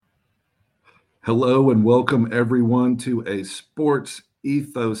Hello and welcome everyone to a Sports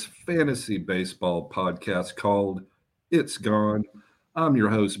Ethos Fantasy Baseball podcast called It's Gone. I'm your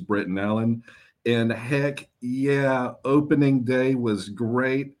host, Britton Allen. And heck yeah, opening day was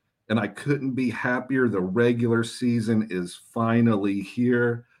great. And I couldn't be happier. The regular season is finally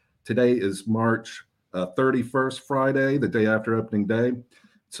here. Today is March 31st, Friday, the day after opening day.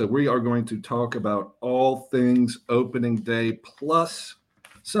 So we are going to talk about all things opening day plus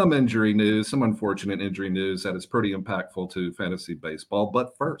some injury news, some unfortunate injury news that is pretty impactful to fantasy baseball.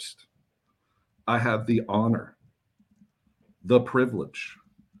 But first, I have the honor, the privilege,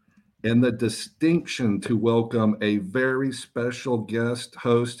 and the distinction to welcome a very special guest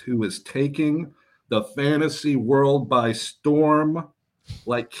host who is taking the fantasy world by storm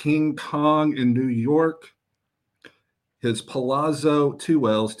like King Kong in New York. His Palazzo, two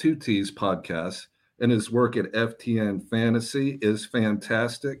L's, two T's podcast and his work at FTN Fantasy is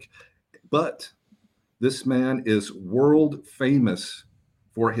fantastic. But this man is world famous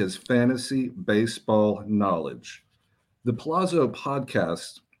for his fantasy baseball knowledge. The Palazzo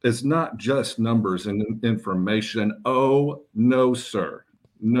podcast is not just numbers and information. Oh, no, sir.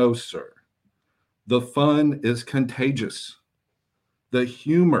 No, sir. The fun is contagious. The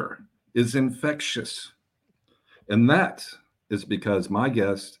humor is infectious. And that is because my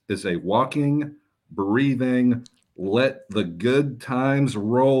guest is a walking, breathing, let the good times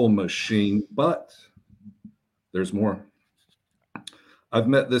roll machine. But there's more. I've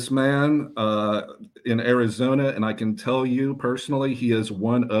met this man in Arizona, and I can tell you personally, he is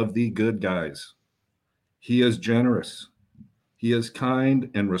one of the good guys. He is generous. He is kind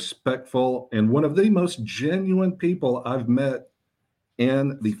and respectful, and one of the most genuine people I've met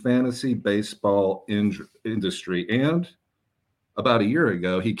in the fantasy baseball industry. And about a year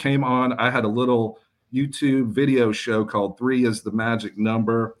ago, he came on. I had a little YouTube video show called 3 is the Magic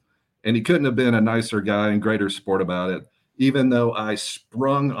Number, and he couldn't have been a nicer guy and greater sport about it, even though I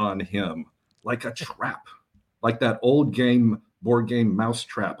sprung on him like a trap, like that old board game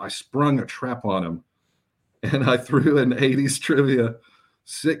Mousetrap. I sprung a trap on him, and I threw an 80s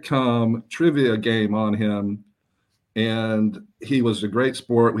sitcom trivia game on him, and he was a great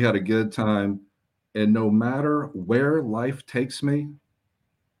sport. We had a good time. And no matter where life takes me,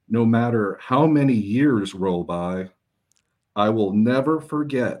 no matter how many years roll by, I will never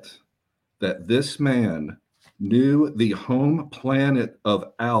forget that this man knew the home planet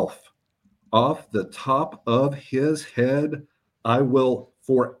of Alf off the top of his head. I will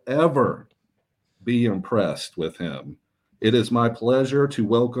forever be impressed with him. It is my pleasure to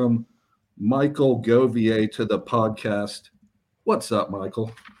welcome Michael Govier to the podcast. What's up,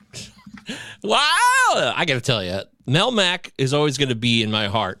 Michael? Wow! I got to tell you, Mel Mac is always going to be in my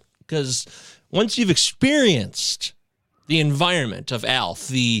heart because once you've experienced the environment of Alf,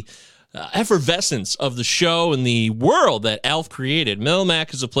 the effervescence of the show and the world that Alf created, Mel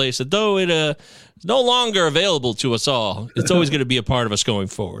Mac is a place that, though it is no longer available to us all, it's always going to be a part of us going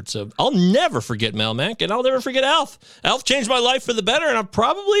forward. So I'll never forget Mel Mac, and I'll never forget Alf. Alf changed my life for the better, and I'm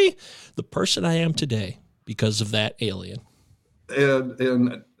probably the person I am today because of that alien.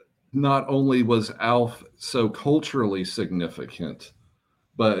 And not only was Alf so culturally significant,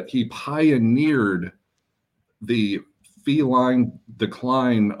 but he pioneered the feline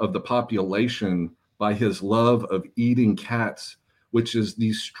decline of the population by his love of eating cats, which is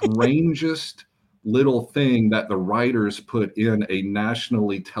the strangest little thing that the writers put in a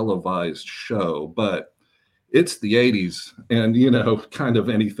nationally televised show. But it's the 80s, and, kind of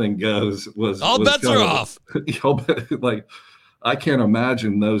anything goes. All bets are off. Like, I can't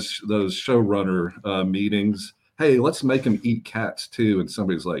imagine those showrunner meetings. Hey, let's make them eat cats too. And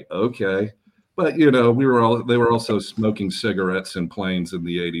somebody's like, okay. But they were also smoking cigarettes in planes in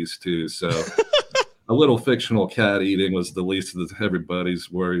the 80s too. So a little fictional cat eating was the least of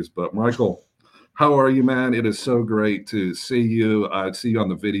everybody's worries. But Michael, how are you, man? It is so great to see you. I'd see you on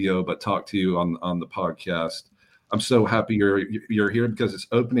the video, but talk to you on the podcast. I'm so happy you're here because it's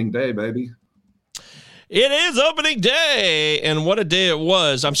opening day, baby. It is opening day, and what a day it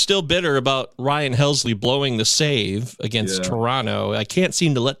was. I'm still bitter about Ryan Helsley blowing the save against Toronto. I can't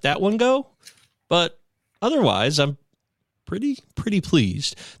seem to let that one go, but otherwise, I'm pretty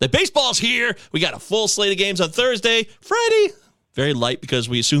pleased that baseball's here. We got a full slate of games on Thursday. Friday, very light because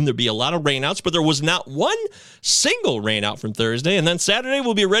we assumed there'd be a lot of rainouts, but there was not one single rainout from Thursday, and then Saturday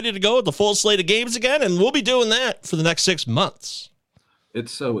we'll be ready to go with the full slate of games again, and we'll be doing that for the next 6 months.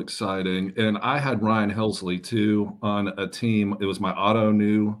 It's so exciting. And I had Ryan Helsley, too, on a team. It was my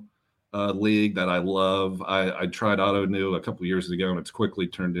Auto-New league that I love. I tried Auto-New a couple years ago, and it's quickly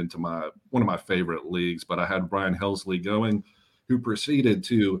turned into one of my favorite leagues. But I had Ryan Helsley going, who proceeded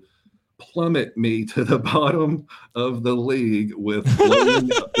to plummet me to the bottom of the league with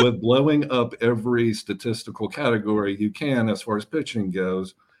blowing up every statistical category you can as far as pitching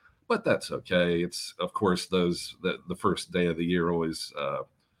goes. But that's okay. It's of course the first day of the year always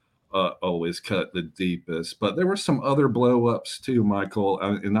cut the deepest. But there were some other blow ups too, Michael,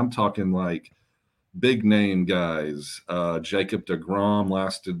 and I'm talking like big name guys. Jacob DeGrom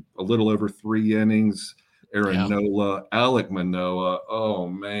lasted a little over 3 innings. Aaron Nola, Alec Manoah. Oh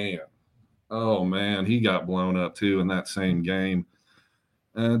man, he got blown up too in that same game.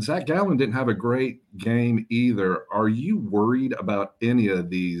 And Zach Gallen didn't have a great game either. Are you worried about any of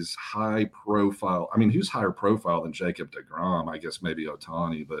these high profile? I mean, who's higher profile than Jacob DeGrom? I guess maybe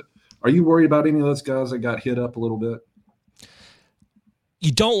Ohtani, but are you worried about any of those guys that got hit up a little bit?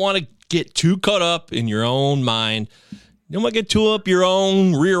 You don't want to get too caught up in your own mind. You don't want to get too up your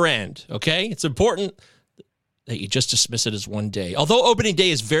own rear end, okay? It's important that you just dismiss it as one day. Although opening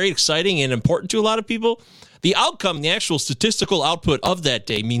day is very exciting and important to a lot of people, the outcome, the actual statistical output of that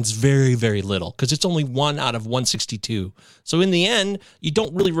day means very, very little because it's only 1 out of 162. So in the end, you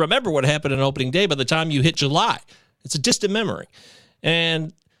don't really remember what happened on opening day by the time you hit July. It's a distant memory.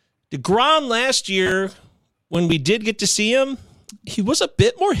 And DeGrom last year, when we did get to see him, he was a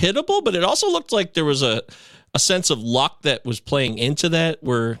bit more hittable, but it also looked like there was a sense of luck that was playing into that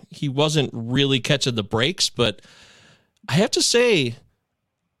where he wasn't really catching the breaks. But I have to say,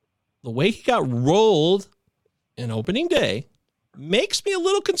 the way he got rolled in opening day makes me a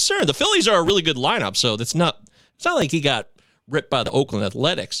little concerned. The Phillies are a really good lineup, so it's not like he got ripped by the Oakland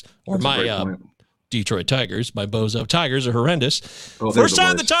Athletics or my Detroit Tigers. My Bozo Tigers are horrendous. First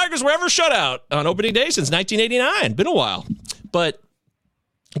time the Tigers were ever shut out on opening day since 1989. Been a while. But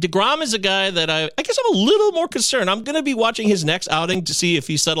DeGrom is a guy that I guess I'm a little more concerned. I'm going to be watching his next outing to see if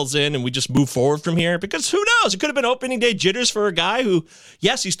he settles in and we just move forward from here. Because who knows? It could have been opening day jitters for a guy who,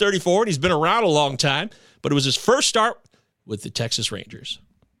 yes, he's 34 and he's been around a long time, but it was his first start with the Texas Rangers.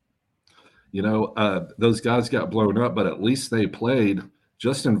 You know, those guys got blown up, but at least they played.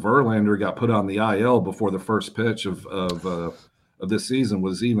 Justin Verlander got put on the IL before the first pitch of this season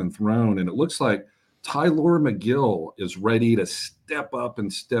was even thrown, and it looks like Tyler McGill is ready to step up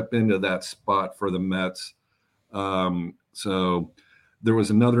and step into that spot for the Mets. So there was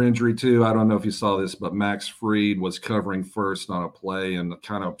another injury too. I don't know if you saw this, but Max Fried was covering first on a play and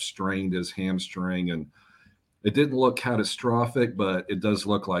kind of strained his hamstring. And it didn't look catastrophic, but it does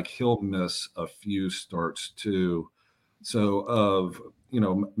look like he'll miss a few starts too. So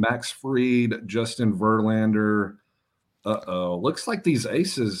Max Fried, Justin Verlander, looks like these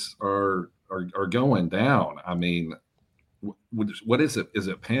aces are going down. I mean, what is it? Is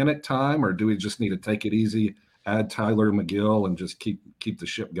it panic time, or do we just need to take it easy, add Tyler McGill, and just keep the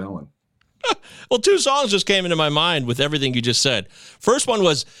ship going? Well, 2 songs just came into my mind with everything you just said. First one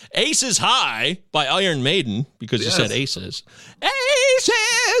was Aces High by Iron Maiden, because you said Aces.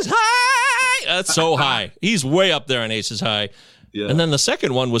 Aces High! That's so high. He's way up there on Aces High. Yeah. And then the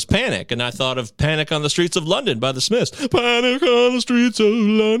second one was Panic, and I thought of Panic on the Streets of London by the Smiths. Panic on the Streets of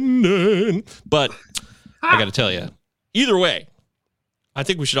London. But I got to tell you, either way, I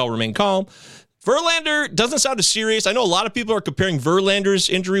think we should all remain calm. Verlander doesn't sound as serious. I know a lot of people are comparing Verlander's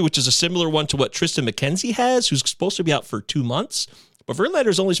injury, which is a similar one to what Tristan McKenzie has, who's supposed to be out for 2 months. But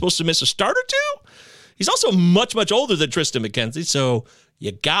Verlander's only supposed to miss a start or two. He's also much, much older than Tristan McKenzie, so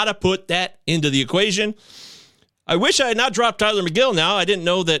you got to put that into the equation. I wish I had not dropped Tyler McGill now. I didn't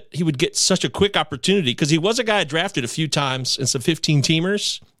know that he would get such a quick opportunity because he was a guy I drafted a few times in some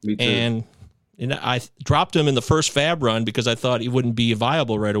 15-teamers. Me too. And I dropped him in the first fab run because I thought he wouldn't be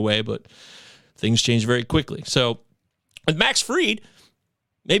viable right away, but things changed very quickly. So with Max Fried,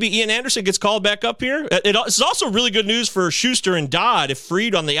 maybe Ian Anderson gets called back up here. It's also really good news for Schuster and Dodd. If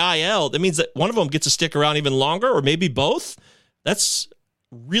Fried on the IL, that means that one of them gets to stick around even longer, or maybe both. That's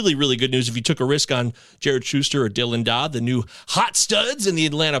really, really good news if you took a risk on Jared Schuster or Dylan Dodd, the new hot studs in the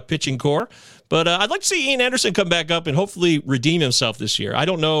Atlanta pitching core. But I'd like to see Ian Anderson come back up and hopefully redeem himself this year. I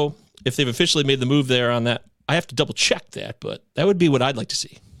don't know if they've officially made the move there on that. I have to double check that, but that would be what I'd like to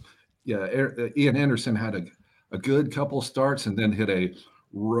see. Yeah, Ian Anderson had a good couple starts and then hit a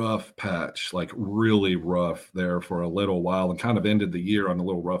rough patch, like really rough there for a little while, and kind of ended the year on a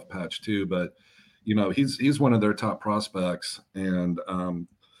little rough patch too. But he's one of their top prospects, and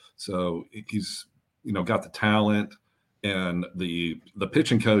so he's got the talent and the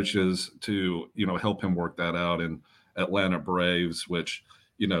pitching coaches to help him work that out in Atlanta Braves, which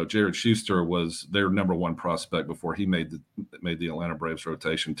Jared Schuster was their number one prospect before he made the Atlanta Braves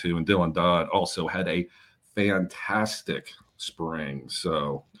rotation too, and Dylan Dodd also had a fantastic spring.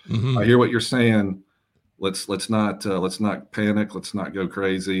 So I hear what you're saying. let's not panic. Let's not go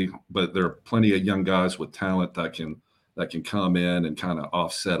crazy. But there are plenty of young guys with talent that can come in and kind of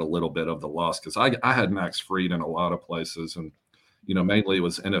offset a little bit of the loss. Because I had Max Fried in a lot of places, and mainly it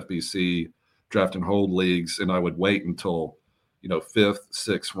was NFBC draft and hold leagues, and I would wait until fifth,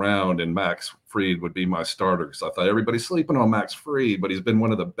 sixth round, and Max Fried would be my starter because I thought everybody's sleeping on Max Fried, but he's been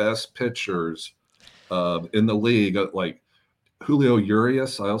one of the best pitchers in the league. Like Julio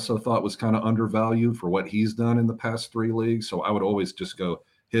Urias, I also thought was kind of undervalued for what he's done in the past 3 leagues. So I would always just go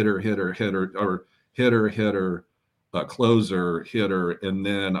hitter, hitter, hitter, or hitter, hitter, closer, hitter, and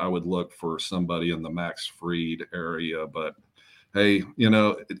then I would look for somebody in the Max Fried area. But hey,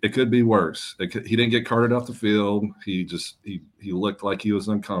 it could be worse. He didn't get carted off the field. He looked like he was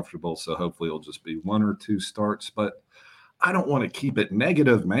uncomfortable. So hopefully it'll just be 1 or 2 starts. But I don't want to keep it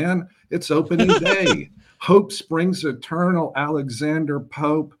negative, man. It's opening day. Hope springs eternal. Alexander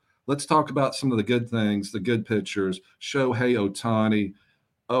Pope. Let's talk about some of the good things, the good pitchers. Shohei Ohtani.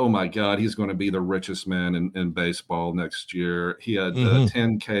 Oh my God, he's going to be the richest man in baseball next year. He had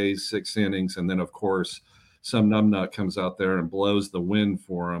 10 Ks, 6 innings, and then of course some numbnut comes out there and blows the wind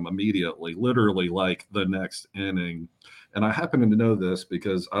for him immediately, literally like the next inning. And I happen to know this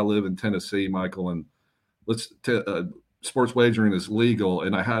because I live in Tennessee, Michael, and sports wagering is legal.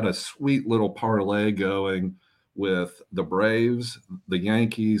 And I had a sweet little parlay going with the Braves, the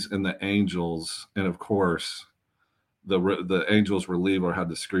Yankees, and the Angels. And of course, the Angels reliever had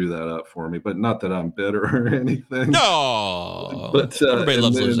to screw that up for me, but not that I'm bitter or anything. No, but everybody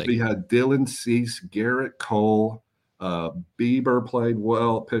loves losing. We had Dylan Cease, Garrett Cole,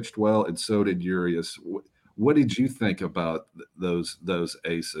 Bieber pitched well, and so did Urias. What did you think about those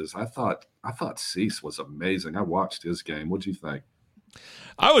aces? I thought Cease was amazing. I watched his game. What did you think?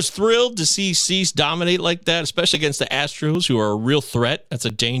 I was thrilled to see Cease dominate like that, especially against the Astros, who are a real threat. That's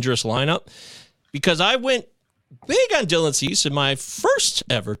a dangerous lineup. Because I went big on Dylan Cease in my first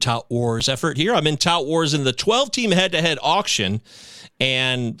ever Tout Wars effort here. I'm in Tout Wars in the 12-team head-to-head auction,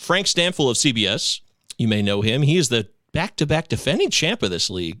 and Frank Stanfill of CBS, you may know him. He is the back-to-back defending champ of this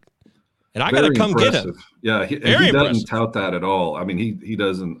league. And I got to come get him. Yeah, he doesn't tout that at all. I mean, he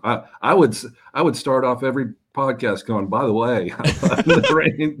doesn't. I would start off every podcast going, by the way, I'm the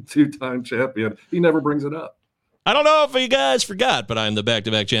reigning 2-time champion. He never brings it up. I don't know if you guys forgot, but I'm the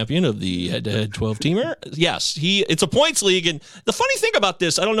back-to-back champion of the head-to-head 12-teamer. Yes, it's a points league. And the funny thing about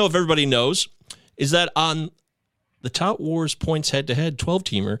this, I don't know if everybody knows, is that on the Tout Wars points head-to-head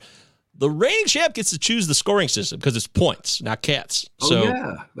 12-teamer, the reigning champ gets to choose the scoring system because it's points, not cats. So,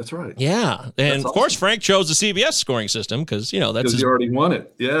 yeah, that's right. Yeah, and of course Frank chose the CBS scoring system because that's he already won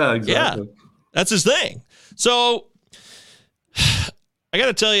it. Yeah, exactly. Yeah, that's his thing. So I got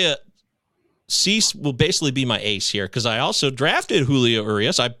to tell you, Cease will basically be my ace here because I also drafted Julio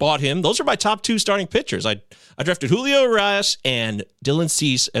Urias. I bought him. Those are my top 2 starting pitchers. I drafted Julio Urias and Dylan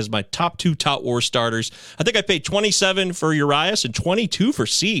Cease as my top 2 Tout Wars starters. I think I paid $27 for Urias and $22 for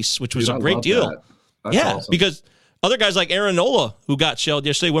Cease, which was a great deal. Yeah, awesome. Because other guys like Aaron Nola, who got shelled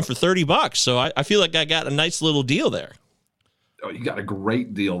yesterday, went for $30. So I feel like I got a nice little deal there. Oh, you got a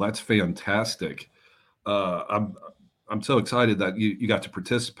great deal. That's fantastic. I'm so excited that you got to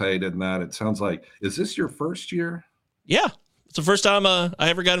participate in that. It sounds like, is this your first year? Yeah. It's the first time I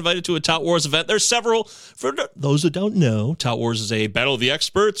ever got invited to a Tout Wars event. There's several. For those that don't know, Tout Wars is a battle of the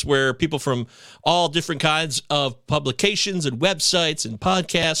experts where people from all different kinds of publications and websites and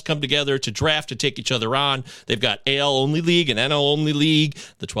podcasts come together to draft and take each other on. They've got AL-only league and NL-only league,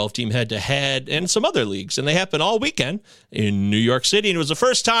 the 12-team head-to-head, and some other leagues. And they happen all weekend in New York City. And it was the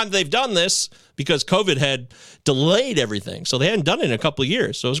first time they've done this because COVID had delayed everything. So they hadn't done it in a couple of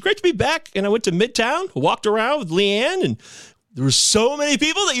years. So it was great to be back. And I went to Midtown, walked around with Leanne, and there were so many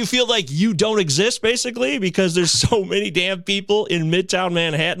people that you feel like you don't exist, basically, because there's so many damn people in Midtown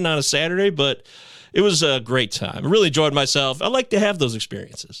Manhattan on a Saturday. But it was a great time. I really enjoyed myself. I like to have those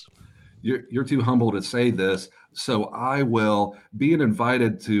experiences. You're too humble to say this, so I will. Being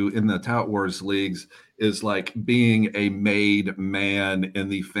invited to in the Tout Wars leagues is like being a made man in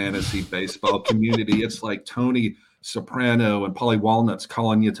the fantasy baseball community. It's like Tony Soprano and Paulie Walnuts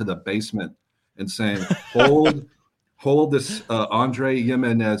calling you to the basement and saying, hold this Andre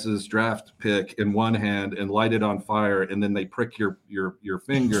Jimenez's draft pick in one hand and light it on fire, and then they prick your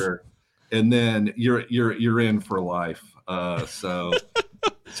finger, and then you're in for life. So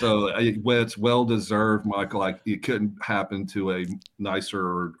it's well deserved, Michael. It couldn't happen to a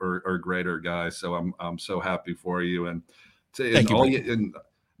nicer or greater guy. So I'm so happy for you, and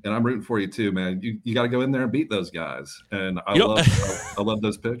I'm rooting for you too, man. You got to go in there and beat those guys, and I love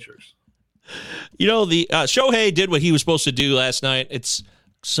those pitchers. The Shohei did what he was supposed to do last night. It's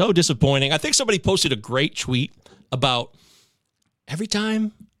So disappointing. I think somebody posted a great tweet about every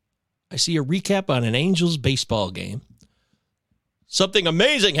time I see a recap on an Angels baseball game, something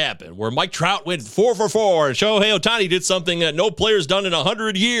amazing happened where Mike Trout went 4 for 4 and Shohei Ohtani did something that no player's done in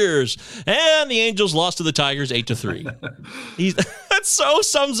 100 years. And the Angels lost to the Tigers 8-3. That so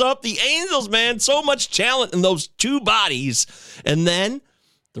sums up the Angels, man. So much talent in those two bodies. And then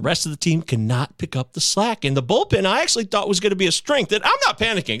the rest of the team cannot pick up the slack. And the bullpen, I actually thought was going to be a strength. And I'm not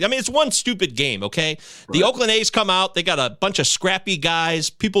panicking. I mean, it's one stupid game, okay? Right. The Oakland A's come out. They got a bunch of scrappy guys,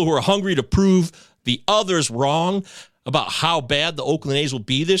 people who are hungry to prove the others wrong about how bad the Oakland A's will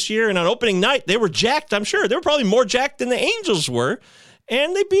be this year. And on opening night, they were jacked, I'm sure. They were probably more jacked than the Angels were.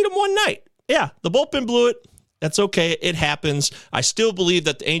 And they beat them one night. Yeah, the bullpen blew it. That's okay. It happens. I still believe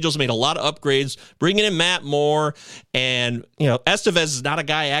that the Angels made a lot of upgrades, bringing in Matt Moore. And, Estevez is not a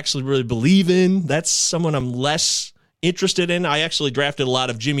guy I actually really believe in. That's someone I'm less interested in. I actually drafted a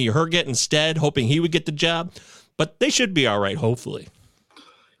lot of Jimmy Herget instead, hoping he would get the job. But they should be all right, hopefully.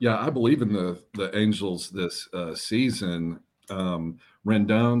 Yeah, I believe in the Angels this season.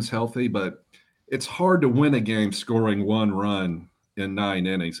 Rendon's healthy, but it's hard to win a game scoring one run in 9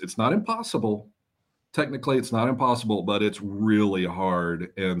 innings. It's not impossible. Technically, it's not impossible, but it's really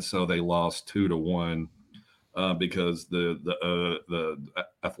hard. And so they lost 2-1 because the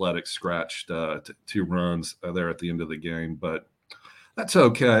Athletics scratched 2 runs there at the end of the game. But that's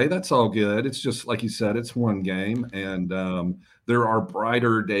okay. That's all good. It's just like you said, it's one game, and there are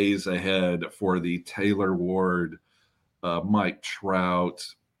brighter days ahead for the Taylor Ward, Mike Trout,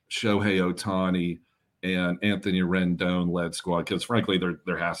 Shohei Ohtani, and Anthony Rendon led squad. Because frankly,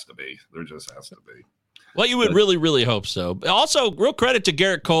 there has to be. There just has to be. Well, you would really, really hope so. Also, real credit to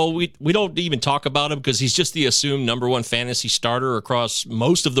Garrett Cole. We don't even talk about him because he's just the assumed number one fantasy starter across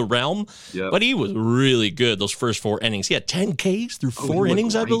most of the realm. Yep. But he was really good those first 4 innings. He had 10 Ks through 4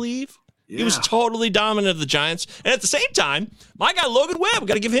 innings, I believe. Yeah. He was totally dominant of the Giants. And at the same time, my guy Logan Webb,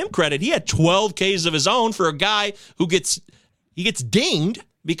 got to give him credit. He had 12 Ks of his own for a guy who gets dinged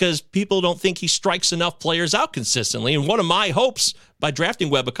because people don't think he strikes enough players out consistently. And one of my hopes by drafting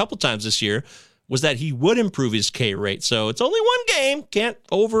Webb a couple times this year was that he would improve his K rate. So it's only one game. Can't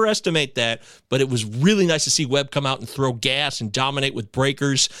overestimate that. But it was really nice to see Webb come out and throw gas and dominate with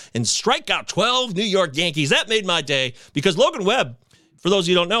breakers and strike out 12 New York Yankees. That made my day because Logan Webb, for those of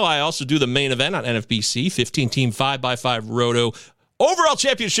you who don't know, I also do the main event on NFBC, 15-team 5x5 Roto. Overall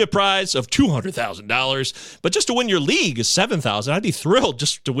championship prize of $200,000. But just to win your league is $7,000. I'd be thrilled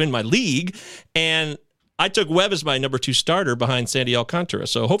just to win my league. And I took Webb as my number 2 starter behind Sandy Alcantara.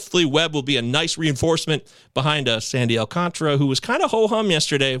 So hopefully Webb will be a nice reinforcement behind Sandy Alcantara, who was kind of ho-hum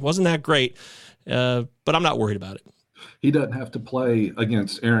yesterday. Wasn't that great, but I'm not worried about it. He doesn't have to play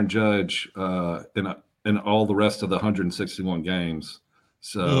against Aaron Judge in all the rest of the 161 games.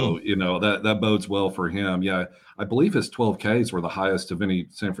 So, that bodes well for him. Yeah, I believe his 12 Ks were the highest of any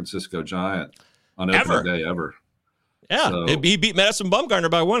San Francisco Giant on opening day ever. Yeah, so, he beat Madison Bumgarner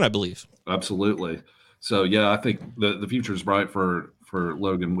by 1, I believe. Absolutely. So, yeah, I think the future is bright for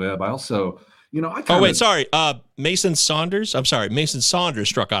Logan Webb. I also, Mason Saunders. I'm sorry, Mason Saunders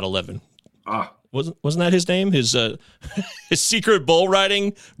struck out 11. Wasn't that his name? His his secret bull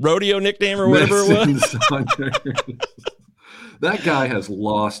riding rodeo nickname or whatever Mason it was? That guy has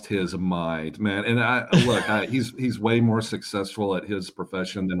lost his mind, man. And he's way more successful at his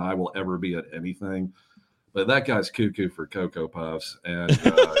profession than I will ever be at anything. But that guy's cuckoo for Cocoa Puffs, and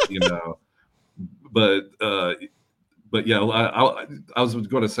But yeah, I was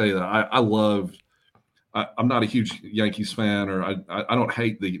going to say that I'm not a huge Yankees fan, or I don't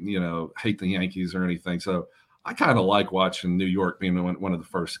hate the Yankees or anything. So I kind of like watching New York being one of the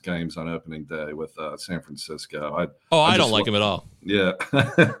first games on opening day with San Francisco. I don't like him at all. Yeah.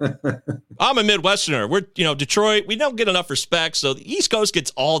 I'm a Midwesterner. We're, Detroit, we don't get enough respect. So the East Coast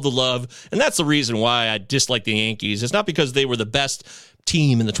gets all the love. And that's the reason why I dislike the Yankees. It's not because they were the best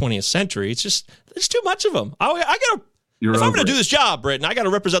team in the 20th century. It's just, there's too much of them. If I'm going to do this job, Britton, I got to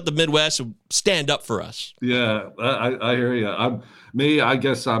represent the Midwest and stand up for us. Yeah, I hear you. I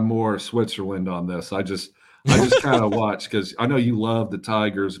guess I'm more Switzerland on this. I just kind of watch because I know you love the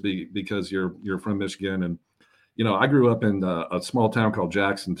Tigers because you're from Michigan, and I grew up in a small town called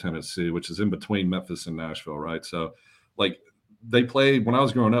Jackson, Tennessee, which is in between Memphis and Nashville, right? So, like, they played when I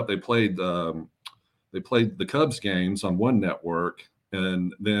was growing up. They played the Cubs games on one network,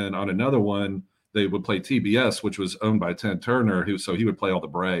 and then on another one they would play TBS, which was owned by Ted Turner, so he would play all the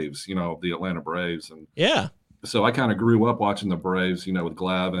Braves, the Atlanta Braves, and yeah. So I kind of grew up watching the Braves, with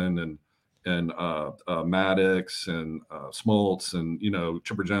Glavine and Maddox and Smoltz and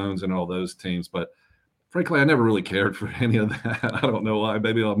Chipper Jones and all those teams. But frankly, I never really cared for any of that. I don't know why.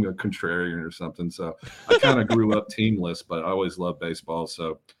 Maybe I'm a contrarian or something. So I kind of grew up teamless, but I always loved baseball.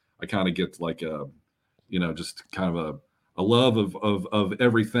 So I kind of get like just kind of a love of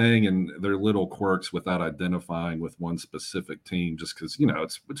everything and their little quirks without identifying with one specific team, just because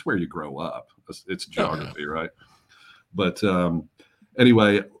it's where you grow up. It's geography, right? But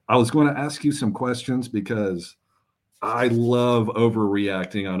anyway, I was going to ask you some questions because I love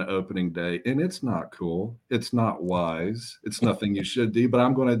overreacting on opening day, and it's not cool. It's not wise. It's nothing you should do, but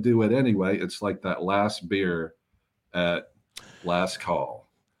I'm going to do it anyway. It's like that last beer at last call.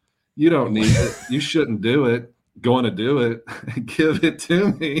 You don't need it. You shouldn't do it. Going to do it. Give it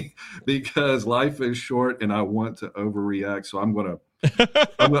to me because life is short and I want to overreact. So I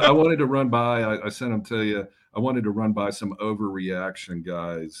wanted to run by, I sent them to you. I wanted to run by some overreaction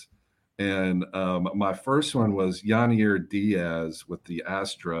guys. And my first one was Yanier Diaz with the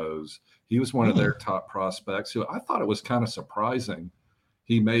Astros. He was one of their top prospects who I thought it was kind of surprising.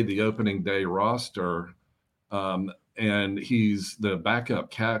 He made the opening day roster, and he's the backup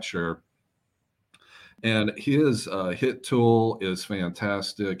catcher. And his hit tool is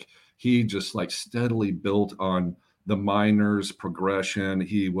fantastic. He just like steadily built on the minors progression.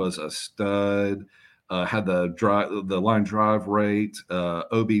 He was a stud. Had the line drive rate,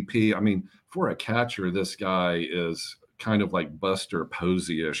 OBP. I mean, for a catcher, this guy is kind of like Buster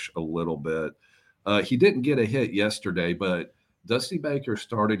Posey-ish a little bit. He didn't get a hit yesterday, but Dusty Baker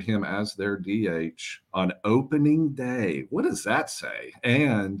started him as their DH on opening day. What does that say?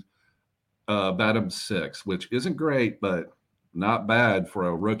 And bat him 6, which isn't great, but not bad for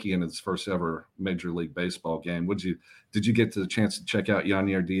a rookie in his first ever Major League Baseball game. Did you get the chance to check out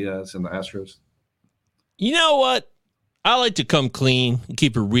Yanier Diaz and the Astros? You know what? I like to come clean and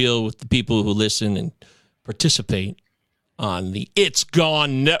keep it real with the people who listen and participate on the It's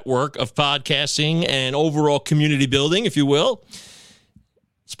Gone network of podcasting and overall community building, if you will.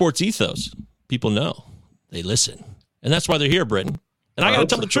 Sports ethos. People know. They listen. And that's why they're here, Britton. And I got to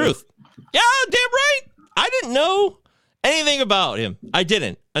tell the truth. Yeah, damn right. I didn't know anything about him. I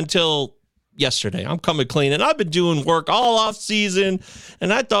didn't until yesterday. I'm coming clean, and I've been doing work all off season,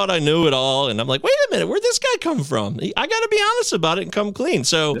 and I thought I knew it all. And I'm like, wait a minute, where'd this guy come from? I got to be honest about it and come clean.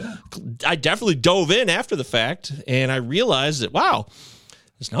 So I definitely dove in after the fact, and I realized that, wow,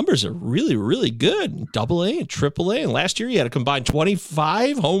 his numbers are really, really good. Double A and Triple A. And last year he had a combined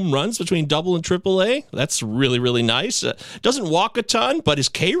 25 home runs between Double and Triple A. That's really, really nice. Doesn't walk a ton, but his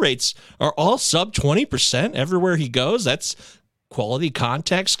K rates are all sub 20% everywhere he goes. That's quality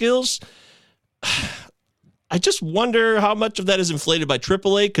contact skills. I just wonder how much of that is inflated by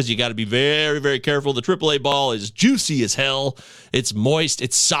AAA, because you got to be very, very careful. The AAA ball is juicy as hell. It's moist.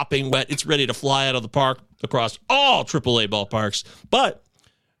 It's sopping wet. It's ready to fly out of the park across all AAA ballparks. But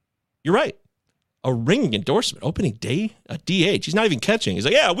you're right. A ringing endorsement. Opening day, a DH. He's not even catching. He's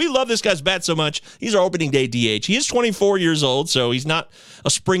like, yeah, we love this guy's bat so much. He's our opening day DH. He is 24 years old, so he's not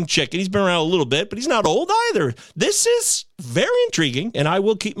a spring chicken. He's been around a little bit, but he's not old either. This is very intriguing, and I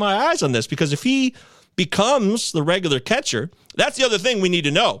will keep my eyes on this, because if he becomes the regular catcher, that's the other thing we need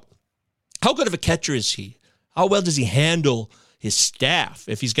to know. How good of a catcher is he? How well does he handle his staff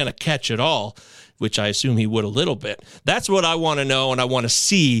if he's going to catch at all, which I assume he would a little bit? That's what I want to know, and I want to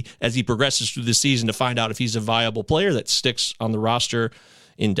see as he progresses through the season to find out if he's a viable player that sticks on the roster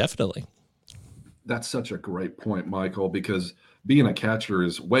indefinitely. That's such a great point, Michael, because being a catcher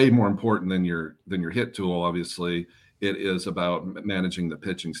is way more important than your hit tool. Obviously, it is about managing the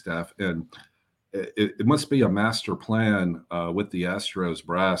pitching staff, and it must be a master plan with the Astros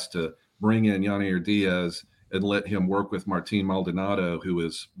brass to bring in Yanier Diaz and let him work with Martin Maldonado, who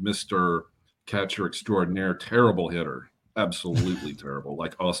is Mr. Catcher extraordinaire, terrible hitter, absolutely terrible,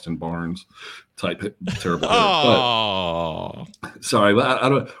 like Austin Barnes type terrible hitter. Oh, sorry, I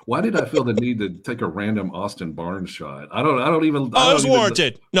don't. Why did I feel the need to take a random Austin Barnes shot? I don't even. Oh, it was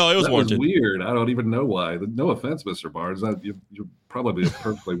warranted. No, it was that warranted. Was weird. I don't even know why. No offense, Mr. Barnes. You're probably a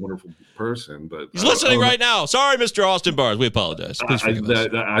perfectly wonderful person, but he's listening right now. Sorry, Mr. Austin Barnes. We apologize. Please forgive us.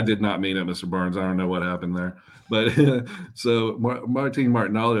 I did not mean it, Mr. Barnes. I don't know what happened there. But so Martin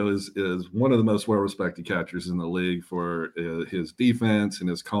Maldonado is one of the most well-respected catchers in the league for his defense and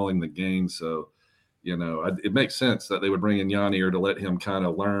his calling the game. So, it makes sense that they would bring in Yanier to let him kind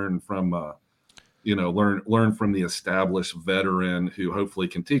of learn from, learn from the established veteran who hopefully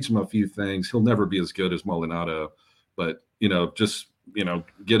can teach him a few things. He'll never be as good as Maldonado, but just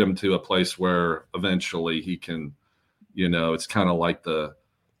get him to a place where eventually he can, it's kind of like the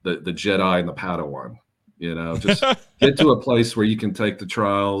Jedi and the Padawan. Just get to a place where you can take the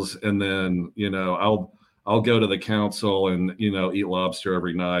trials, and then, I'll go to the council and, eat lobster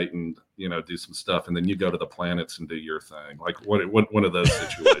every night and, do some stuff. And then you go to the planets and do your thing. Like one of those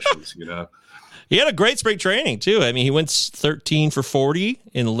situations, He had a great spring training, too. I mean, he went 13 for 40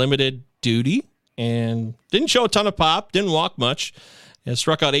 in limited duty and didn't show a ton of pop, didn't walk much, and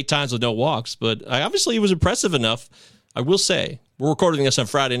struck out 8 times with no walks. But obviously he was impressive enough. I will say, we're recording this on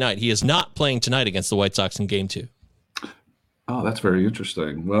Friday night. He is not playing tonight against the White Sox in Game 2. Oh, that's very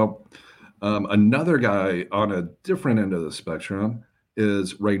interesting. Well, another guy on a different end of the spectrum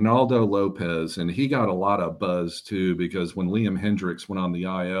is Reynaldo Lopez, and he got a lot of buzz too because when Liam Hendricks went on the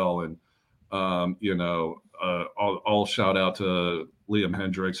IL, and all shout out to Liam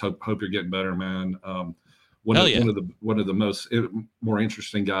Hendricks. Hope you're getting better, man. One of the most more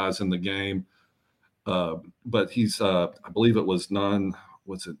interesting guys in the game. But he's I believe it was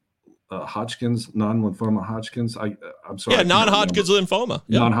Hodgkin's, non-lymphoma Hodgkin's. I'm sorry. Yeah, non-Hodgkin's lymphoma.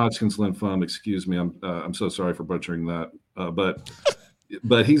 Yeah. Non-Hodgkin's lymphoma. Excuse me. I'm so sorry for butchering that.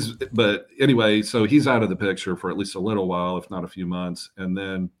 But anyway, so he's out of the picture for at least a little while, if not a few months. And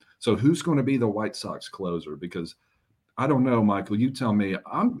then, so who's going to be the White Sox closer? Because I don't know, Michael. You tell me.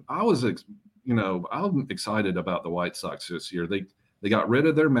 I'm excited about the White Sox this year. They got rid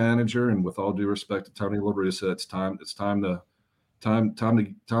of their manager, and with all due respect to Tony La Russa, it's time to hang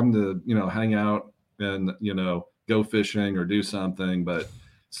out and go fishing or do something. But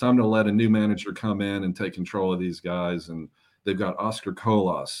it's time to let a new manager come in and take control of these guys. And they've got Oscar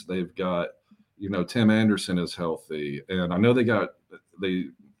Colas. They've got Tim Anderson is healthy, and I know they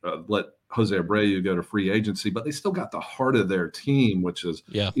let Jose Abreu go to free agency, but they still got the heart of their team, which is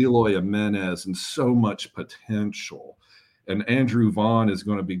Eloy Jimenez, and so much potential. And Andrew Vaughn is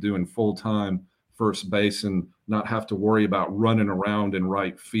going to be doing full-time first base and not have to worry about running around in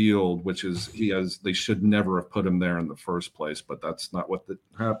right field, which is they should never have put him there in the first place, but that's not what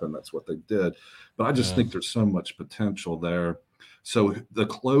happened. That's what they did. But I just think there's so much potential there. So the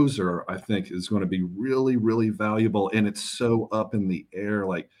closer, I think, is going to be really, really valuable. And it's so up in the air.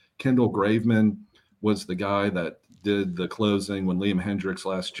 Like Kendall Graveman was the guy that did the closing when Liam Hendricks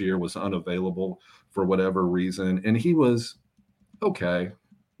last year was unavailable for whatever reason. And he was okay,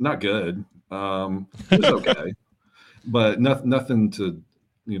 not good. He was okay, but nothing to,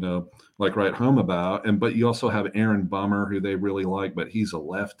 write home about. But you also have Aaron Bummer, who they really like, but he's a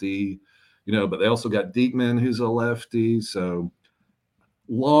lefty, but they also got Diekman, who's a lefty. So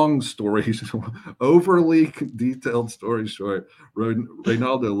long story, overly detailed story short,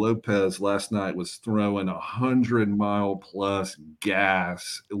 Reynaldo Lopez last night was throwing 100-mile-plus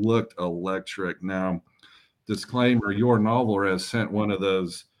gas. It looked electric. Now, disclaimer, Yordan Alvarez sent one of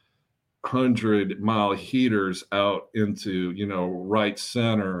those 100-mile heaters out into, right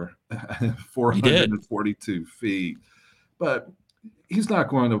center, 442 feet. But he's not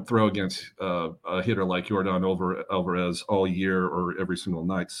going to throw against a hitter like Yordan Alvarez all year or every single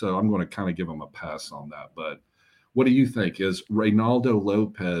night. So I'm going to kind of give him a pass on that. But what do you think? Is Reynaldo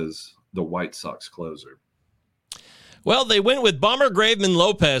Lopez the White Sox closer? Well, they went with Bummer, Graveman,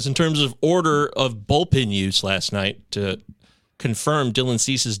 Lopez in terms of order of bullpen use last night to confirm Dylan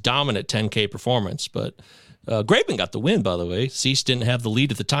Cease's dominant 10K performance. But Graveman got the win, by the way. Cease didn't have the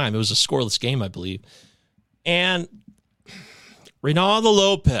lead at the time. It was a scoreless game, I believe. And Reynaldo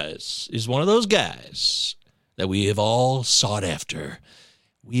Lopez is one of those guys that we have all sought after.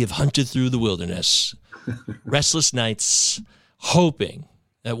 We have hunted through the wilderness, restless nights, hoping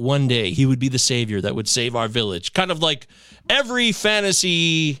that one day he would be the savior that would save our village. Kind of like every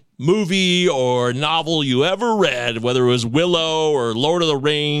fantasy movie or novel you ever read, whether it was Willow or Lord of the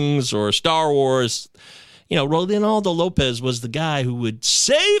Rings or Star Wars. Reynaldo Lopez was the guy who would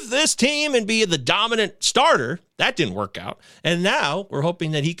save this team and be the dominant starter. That didn't work out. And now we're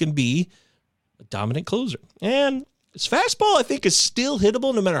hoping that he can be a dominant closer. And his fastball, I think, is still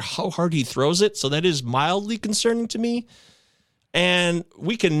hittable no matter how hard he throws it. So that is mildly concerning to me. And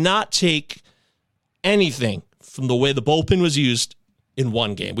we cannot take anything from the way the bullpen was used in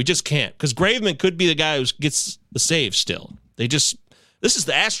one game. We just can't. Because Graveman could be the guy who gets the save still. This is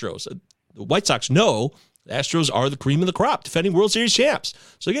the Astros. The White Sox know the Astros are the cream of the crop, defending World Series champs.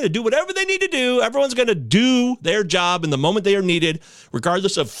 So they're going to do whatever they need to do. Everyone's going to do their job in the moment they are needed,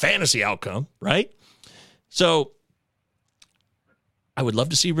 regardless of fantasy outcome, right? So I would love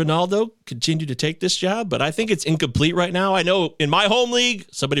to see Reynaldo continue to take this job, but I think it's incomplete right now. I know in my home league,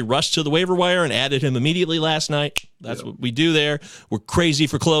 somebody rushed to the waiver wire and added him immediately last night. That's what we do there. We're crazy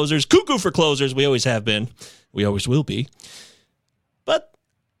for closers, cuckoo for closers. We always have been. We always will be. But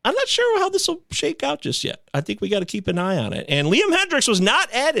I'm not sure how this will shake out just yet. I think we got to keep an eye on it. And Liam Hendricks was not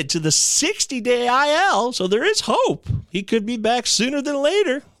added to the 60-day IL, so there is hope. He could be back sooner than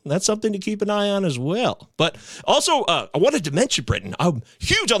later. That's something to keep an eye on as well. But also, I wanted to mention, Britton, I'm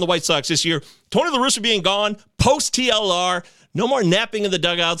huge on the White Sox this year. Tony La Russa being gone, post-TLR, no more napping in the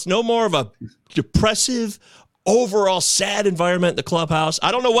dugouts, no more of a depressive, overall sad environment in the clubhouse.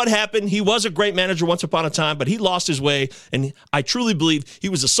 I don't know what happened. He was a great manager once upon a time, but he lost his way, and I truly believe he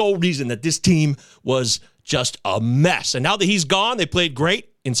was the sole reason that this team was just a mess. And now that he's gone, they played great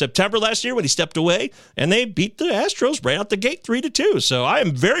in September last year when he stepped away, and they beat the Astros right out the gate 3-2. So I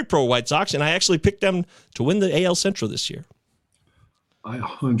am very pro White Sox, and I actually picked them to win the AL Central this year. I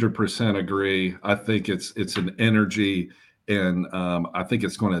 100% agree. I think it's an energy, and I think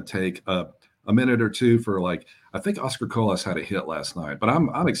it's going to take a minute or two for, like, I think Oscar Colas had a hit last night, but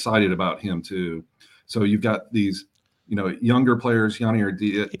I'm excited about him too. So you've got these, younger players, Yanier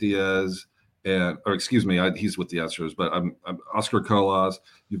Diaz, he's with the Astros, but I'm Oscar Colas.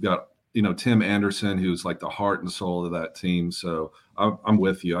 You've got, Tim Anderson, who's like the heart and soul of that team. So I'm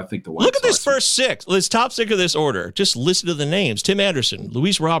with you. I think the White Look at Sox this first six, this top six of this order. Just listen to the names: Tim Anderson,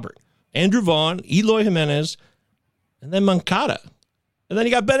 Luis Robert, Andrew Vaughn, Eloy Jimenez, and then Moncada. And then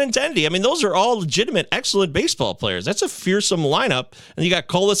you got Benintendi. I mean, those are all legitimate, excellent baseball players. That's a fearsome lineup. And you got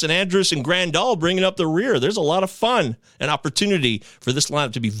Colas and Andrus and Grandal bringing up the rear. There's a lot of fun and opportunity for this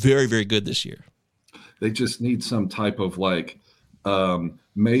lineup to be very, very good this year. They just need some type of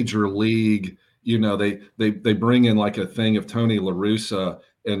major league. They bring in like a thing of Tony La Russa,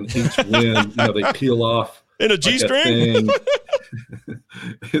 and each win, they peel off in a G-string.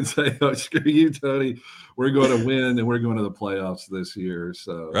 And say, "Oh, screw you, Tony. We're going to win, and we're going to the playoffs this year."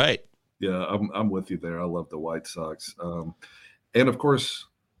 So, right, yeah, I'm with you there. I love the White Sox, and of course,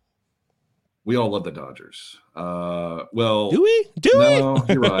 we all love the Dodgers. Well, do we? No,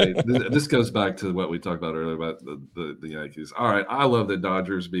 you're right. This goes back to what we talked about earlier about the Yankees. All right, I love the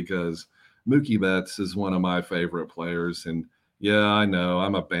Dodgers because Mookie Betts is one of my favorite players, and yeah, I know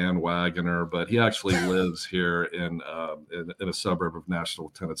I'm a bandwagoner, but he actually lives here in a suburb of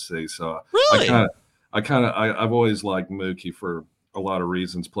Nashville, Tennessee. So really, I've always liked Mookie for a lot of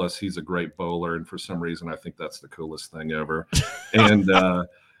reasons. Plus, he's a great bowler, and for some reason, I think that's the coolest thing ever. And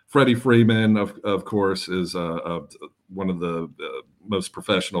Freddie Freeman, of course, is one of the most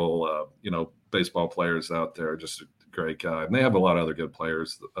professional, baseball players out there. Just a great guy, and they have a lot of other good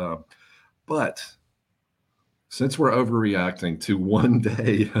players, but since we're overreacting to one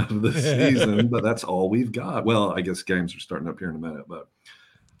day of the season, but that's all we've got. Well, I guess games are starting up here in a minute, but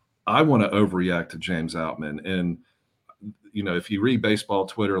I want to overreact to James Outman. And, if you read baseball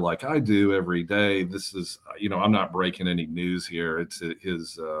Twitter like I do every day, this is, I'm not breaking any news here. It's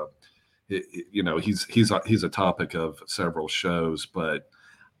his, he's a topic of several shows, but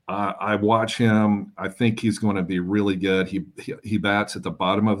I watch him. I think he's going to be really good. He bats at the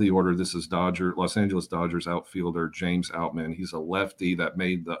bottom of the order. This is Los Angeles Dodgers outfielder James Outman. He's a lefty that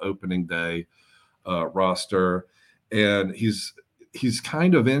made the opening day roster, and he's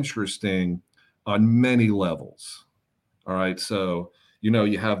kind of interesting on many levels. All right, so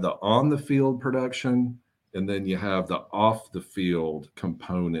you have the on the field production, and then you have the off the field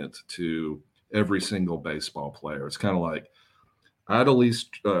component to every single baseball player. It's kind of like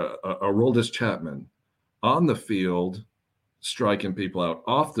Aroldis Chapman on the field, striking people out.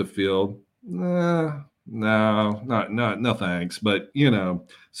 Off the field, no, thanks. But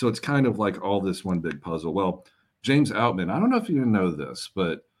so it's kind of like all this one big puzzle. Well, James Outman, I don't know if you know this,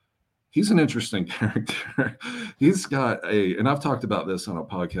 but he's an interesting character. He's got and I've talked about this on a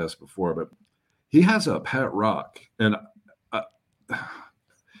podcast before, but he has a pet rock, and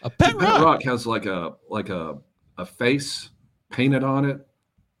a pet rock has like a face painted on it,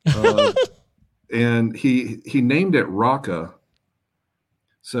 and he named it Rocka.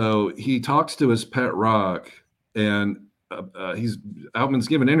 So he talks to his pet rock, and Outman's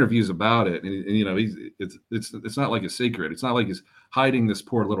given interviews about it, and it's not like a secret. It's not like he's hiding this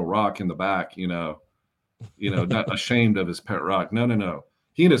poor little rock in the back, not ashamed of his pet rock. No.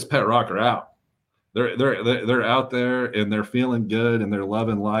 He and his pet rock are out. They're out there, and they're feeling good, and they're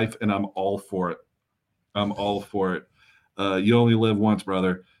loving life, and I'm all for it. You only live once,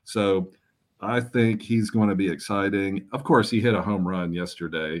 brother. So I think he's going to be exciting. Of course, he hit a home run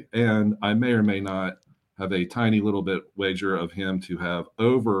yesterday, and I may or may not have a tiny little bit wager of him to have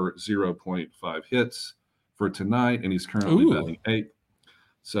over 0.5 hits for tonight, and he's currently batting 8.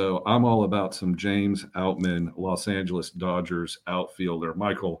 So I'm all about some James Outman, Los Angeles Dodgers outfielder.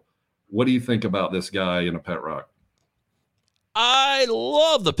 Michael, what do you think about this guy in a pet rock? I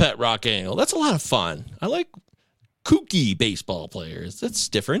love the pet rock angle. That's a lot of fun. I like kooky baseball players. That's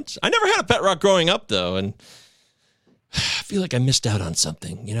different. I never had a pet rock growing up, though, and I feel like I missed out on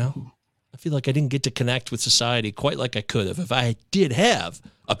something, you know? I feel like I didn't get to connect with society quite like I could have if I did have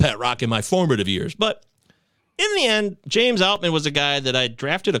a pet rock in my formative years. But in the end, James Outman was a guy that I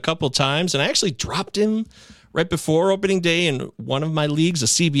drafted a couple times, and I actually dropped him right before opening day in one of my leagues, a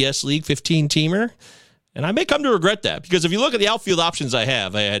CBS League 15-teamer. And I may come to regret that, because if you look at the outfield options I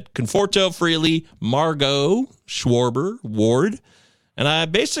have, I had Conforto, Freely, Margot, Schwarber, Ward. And I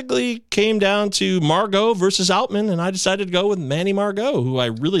basically came down to Margot versus Outman, and I decided to go with Manny Margot, who I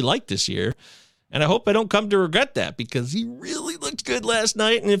really liked this year. And I hope I don't come to regret that, because he really looked good last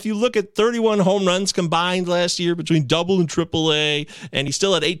night. And if you look at 31 home runs combined last year between double and triple A, and he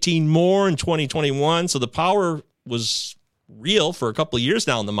still had 18 more in 2021. So the power was real for a couple of years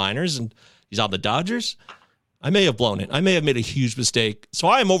now in the minors, and he's on the Dodgers. I may have blown it. I may have made a huge mistake. So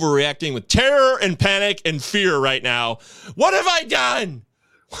I am overreacting with terror and panic and fear right now. What have I done?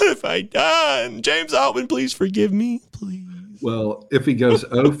 What have I done? James Outman, please forgive me, please. Well, if he goes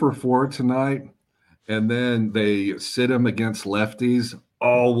 0 for 4 tonight, and then they sit him against lefties,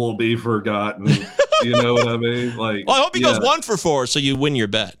 all will be forgotten. You know what I mean? Like, well, I hope he goes 1 for 4, so you win your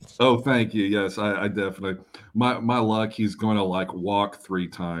bet. Oh, thank you. Yes, I definitely. My luck, he's going to like walk 3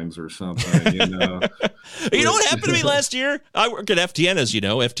 times or something. You know. You know what happened to me last year? I work at FTN, as you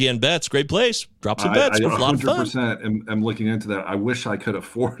know. FTN Bets, great place. Drop some bets. I a lot of fun. 100% am looking into that. I wish I could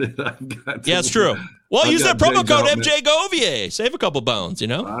afford it. Yeah, it's true. Well, use that promo code MJ Govier. Save a couple bones. You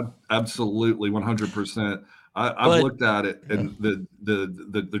know. Absolutely, 100%. I've looked at it, and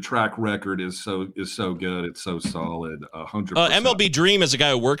the track record is so good. It's so solid. 100%. MLB Dream is a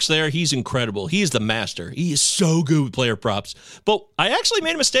guy who works there. He's incredible. He's the master. He is so good with player props. But I actually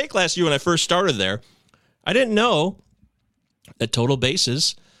made a mistake last year when I first started there. I didn't know that total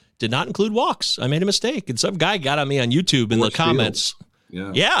bases did not include walks. I made a mistake, and some guy got on me on YouTube in the comments.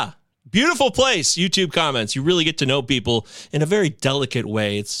 Yeah. Beautiful place, YouTube comments. You really get to know people in a very delicate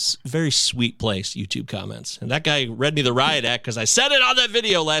way. It's a very sweet place, YouTube comments. And that guy read me the riot act because I said it on that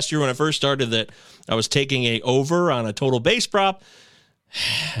video last year when I first started that I was taking a over on a total base prop.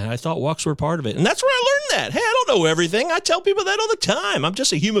 And I thought walks were part of it. And that's where I learned that. Hey, I don't know everything. I tell people that all the time. I'm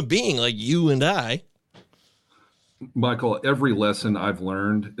just a human being like you and I. Michael, every lesson I've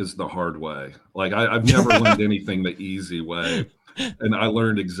learned is the hard way. Like I've never learned anything the easy way. And I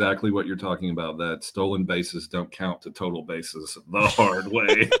learned exactly what you're talking about, that stolen bases don't count to total bases the hard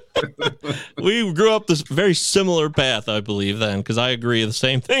way. We grew up this very similar path, I believe, then, because I agree the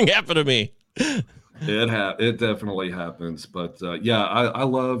same thing happened to me. It definitely happens. But, I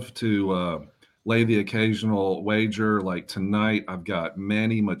love to lay the occasional wager. Like tonight, I've got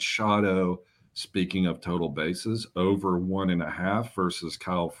Manny Machado, speaking of total bases, over 1.5 versus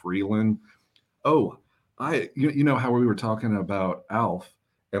Kyle Freeland. Oh, you know how we were talking about Alf,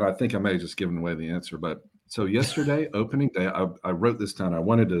 and I think I may have just given away the answer. But so yesterday, opening day, I wrote this down. I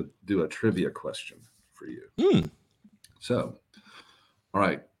wanted to do a trivia question for you. So, all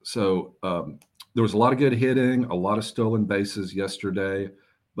right. So there was a lot of good hitting, a lot of stolen bases yesterday,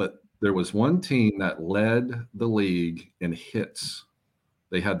 but there was one team that led the league in hits.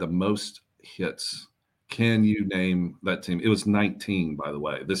 They had the most hits. Can you name that team? It was 19, by the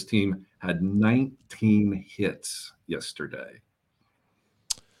way. This team had 19 hits yesterday.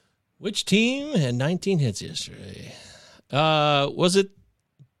 Which team had 19 hits yesterday? Was it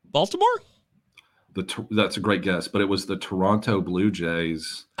Baltimore? That's a great guess, but it was the Toronto Blue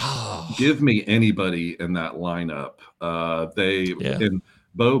Jays. Oh. Give me anybody in that lineup. And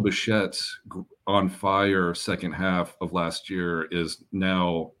Bo Bichette's on fire second half of last year is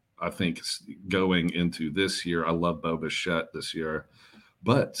now, I think, going into this year. I love Bo Bichette this year.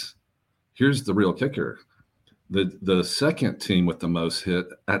 But here's the real kicker. The second team with the most hit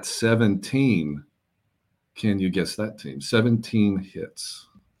at 17. Can you guess that team? 17 hits.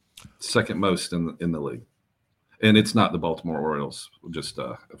 Second most in the league. And it's not the Baltimore Orioles, just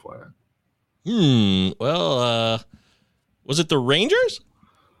FYI. Well, was it the Rangers?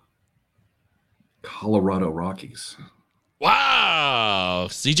 Colorado Rockies. Wow.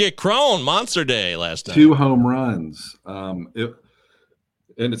 CJ Cron, monster day last night. 2 home runs. And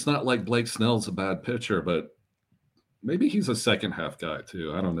it's not like Blake Snell's a bad pitcher, but maybe he's a second half guy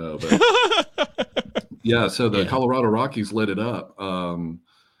too. I don't know. But yeah, so the Colorado Rockies lit it up.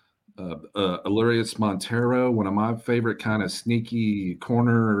 Ilarius Montero, one of my favorite kind of sneaky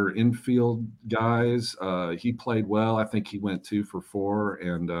corner infield guys. He played well. I think he went 2 for 4.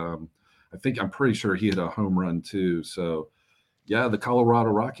 And I'm pretty sure he hit a home run too. So yeah, the Colorado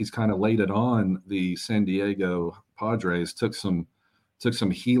Rockies kind of laid it on the San Diego Padres, took some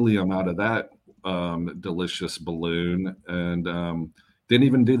helium out of that delicious balloon, and didn't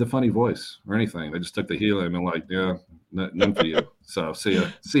even do the funny voice or anything. They just took the helium and like, yeah, none for you. So see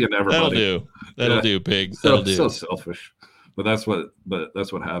you never, That'll buddy. do. That'll do, pig. So, That'll do. So selfish, but that's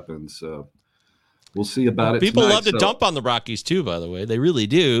what happens. So we'll see about it. People tonight, love to dump on the Rockies too, by the way. They really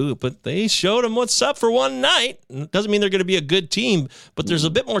do. But they showed them what's up for one night. It doesn't mean they're going to be a good team, but there's a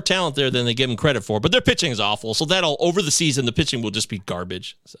bit more talent there than they give them credit for. But their pitching is awful. So that'll, over the season, the pitching will just be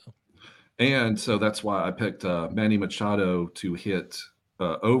garbage. And so that's why I picked Manny Machado to hit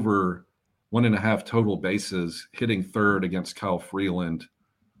over 1.5 total bases, hitting third against Kyle Freeland.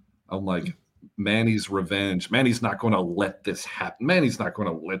 I'm like, Manny's revenge. Manny's not going to let this happen. Manny's not going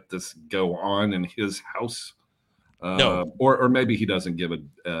to let this go on in his house. No. Or maybe he doesn't give a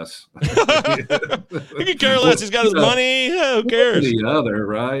S. He can care less. He's got his money. Yeah, who cares? The other,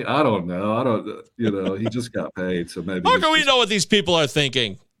 right? I don't know. He just got paid. So maybe. How can we know what these people are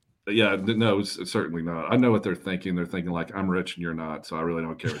thinking? Yeah, no, certainly not. I know what they're thinking. They're thinking like, I'm rich and you're not, so I really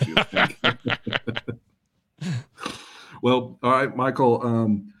don't care what you think. Well, all right,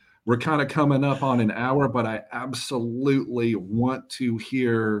 Michael, we're kind of coming up on an hour, but I absolutely want to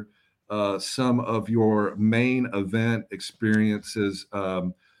hear some of your main event experiences.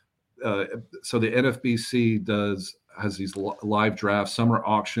 So the NFBC has these live drafts, summer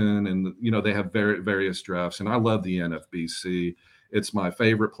auction, and they have various drafts, and I love the NFBC. It's my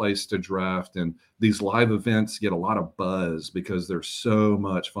favorite place to draft, and these live events get a lot of buzz because they're so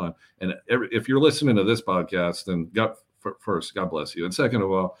much fun. And if you're listening to this podcast, then first, God bless you. And second of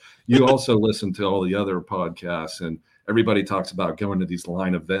all, you also listen to all the other podcasts, and everybody talks about going to these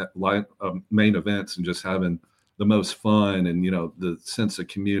main events and just having the most fun and, the sense of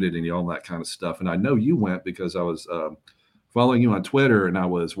community and all that kind of stuff. And I know you went because I was following you on Twitter, and I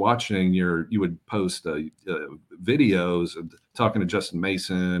was watching you would post videos and talking to Justin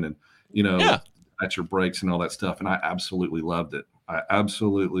Mason and, at your breaks and all that stuff. And I absolutely loved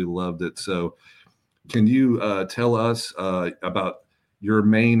it. So can you tell us about your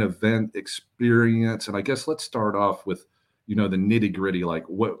main event experience? And I guess let's start off with, the nitty gritty, like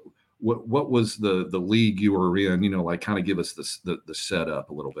what was the league you were in, kind of give us the setup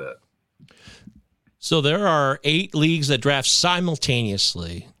a little bit. So there are 8 leagues that draft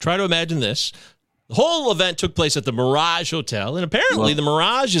simultaneously. Try to imagine this. The whole event took place at the Mirage Hotel, and apparently the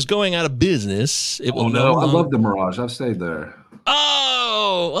Mirage is going out of business. I love the Mirage. I've stayed there.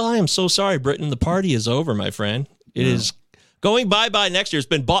 Oh, well, I am so sorry, Britton. The party is over, my friend. It is going bye-bye next year. It's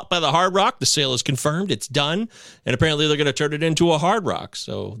been bought by the Hard Rock. The sale is confirmed. It's done. And apparently they're going to turn it into a Hard Rock.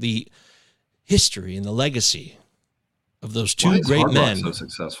 So the history and the legacy of those two great men. So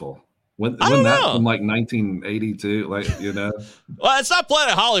successful. When that from like 1982, Well, it's not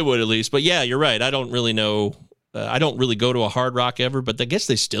Planet Hollywood, at least. But yeah, you're right. I don't really know. I don't really go to a Hard Rock ever, but I guess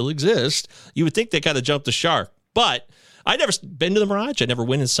they still exist. You would think they kind of jumped the shark. But I never been to the Mirage. I never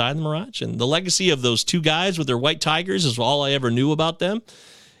went inside the Mirage. And the legacy of those two guys with their white tigers is all I ever knew about them.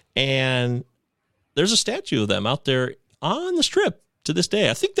 And there's a statue of them out there on the Strip to this day.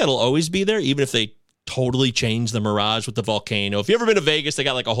 I think that'll always be there, even if they totally changed the Mirage with the volcano. If you've ever been to Vegas, they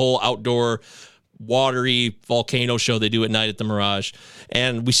got like a whole outdoor watery volcano show they do at night at the Mirage.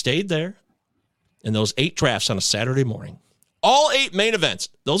 And we stayed there in those 8 drafts on a Saturday morning. All 8 main events.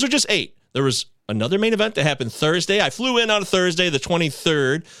 Those are just 8. There was another main event that happened Thursday. I flew in on a Thursday, the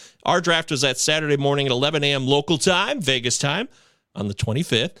 23rd. Our draft was that Saturday morning at 11 a.m. local time, Vegas time, on the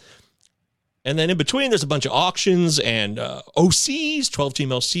 25th. And then in between, there's a bunch of auctions and OCs, 12-team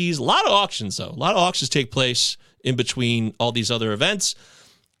OCs. A lot of auctions, though. A lot of auctions take place in between all these other events.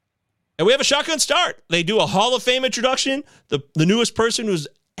 And we have a shotgun start. They do a Hall of Fame introduction. The newest person who's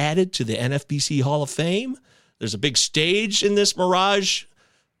added to the NFBC Hall of Fame. There's a big stage in this Mirage.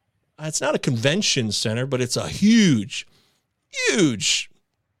 It's not a convention center, but it's a huge, huge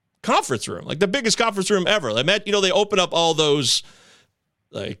conference room. Like the biggest conference room ever. They open up all those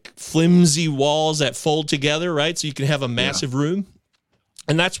like flimsy walls that fold together, right? So you can have a massive room.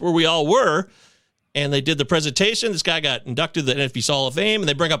 And that's where we all were. And they did the presentation. This guy got inducted to the NFBC Hall of Fame, and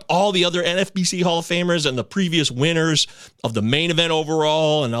they bring up all the other NFBC Hall of Famers and the previous winners of the main event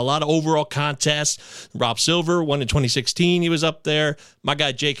overall and a lot of overall contests. Rob Silver won in 2016. He was up there. My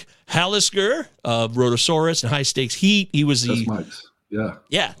guy Jake Hallisker of Rotosaurus and High Stakes Heat. He was That's Mike's. Yeah.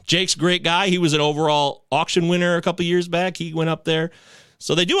 Yeah. Jake's a great guy. He was an overall auction winner a couple years back. He went up there.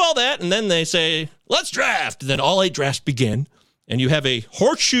 So they do all that, and then they say, let's draft. And then all 8 drafts begin, and you have a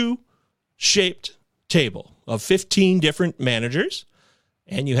horseshoe-shaped table of 15 different managers,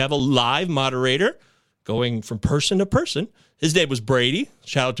 and you have a live moderator going from person to person. His name was Brady.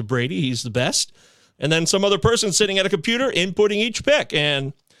 Shout out to Brady. He's the best. And then some other person sitting at a computer inputting each pick.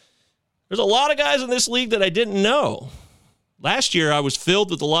 And There's a lot of guys in this league that I didn't know. Last year, I was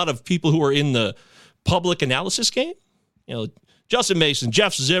filled with a lot of people who were in the public analysis game. You know, Justin Mason,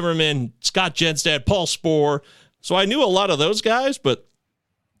 Jeff Zimmerman, Scott Genstad, Paul Spohr. So I knew a lot of those guys, but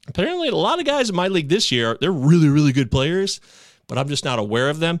apparently a lot of guys in my league this year, they're really, really good players, but I'm just not aware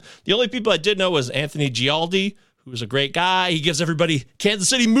of them. The only people I did know was Anthony Gialdi, who's a great guy. He gives everybody Kansas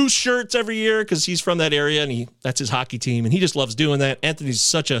City Moose shirts every year because he's from that area, and that's his hockey team, and he just loves doing that. Anthony's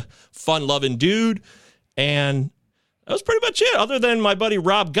such a fun-loving dude, and that was pretty much it, other than my buddy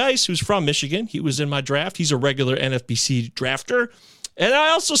Rob Geis, who's from Michigan. He was in my draft. He's a regular NFBC drafter. And I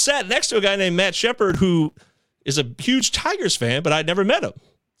also sat next to a guy named Matt Shepard, who is a huge Tigers fan, but I'd never met him.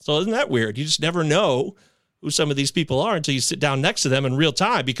 So isn't that weird? You just never know who some of these people are until you sit down next to them in real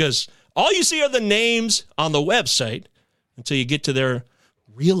time, because all you see are the names on the website until you get to their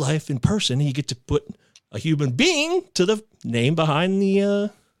real life in person, and you get to put a human being to the name behind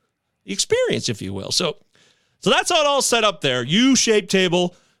the experience, if you will. So that's how it all set up there. U-shaped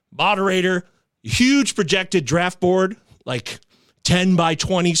table, moderator, huge projected draft board, like 10 by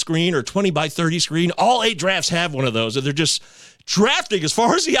 20 screen or 20 by 30 screen. All 8 drafts have one of those, and they're just drafting as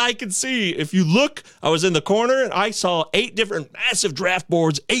far as the eye can see. If you look, I was in the corner, and I saw 8 different massive draft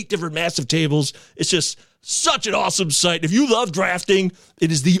boards, 8 different massive tables. It's just such an awesome sight. If you love drafting,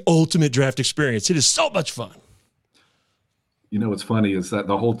 it is the ultimate draft experience. It is so much fun. You know, what's funny is that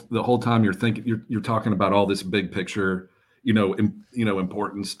the whole time you're thinking, you're talking about all this big picture,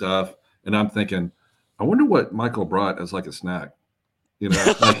 important stuff, and I'm thinking, I wonder what Michael brought as like a snack. You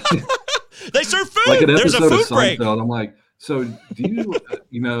know, like, they serve food. Like an There's a episode food of break. Seinfeld. I'm like, so do you,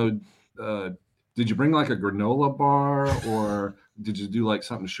 did you bring like a granola bar, or did you do like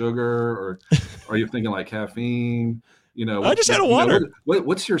something sugar, or are you thinking like caffeine? You know, I just had a water.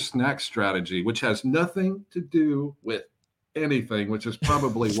 What's your snack strategy, which has nothing to do with anything, which is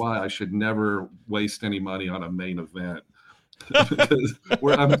probably why I should never waste any money on a main event. Because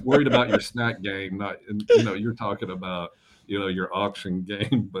I'm worried about your snack game, not, you're talking about, your auction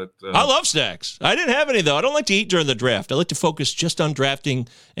game. But I love snacks. I didn't have any, though. I don't like to eat during the draft. I like to focus just on drafting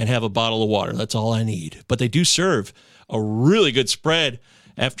and have a bottle of water. That's all I need. But they do serve a really good spread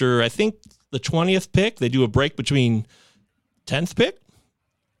after, I think, the 20th pick. They do a break between 10th pick,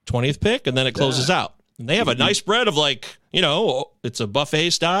 20th pick, and then it closes out. And they have a nice spread of it's a buffet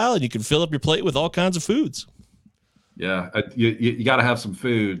style, and you can fill up your plate with all kinds of foods. Yeah, you got to have some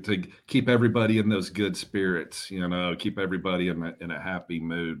food to keep everybody in those good spirits, keep everybody in a happy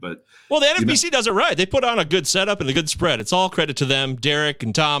mood. But the NFBC does it right. They put on a good setup and a good spread. It's all credit to them. Derek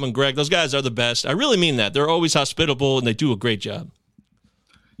and Tom and Greg, those guys are the best. I really mean that. They're always hospitable, and they do a great job.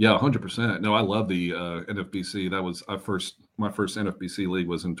 Yeah, 100%. No, I love the NFBC. That was my first NFBC league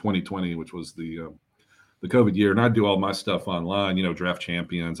was in 2020, which was the COVID year, and I do all my stuff online. Draft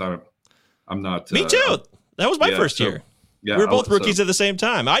champions. I'm not. Me too. That was my first year. Yeah, we were both rookies at the same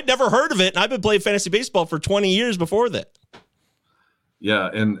time. I'd never heard of it, and I've been playing fantasy baseball for 20 years before that.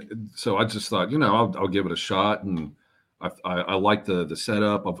 Yeah, and so I just thought, I'll give it a shot, and I like the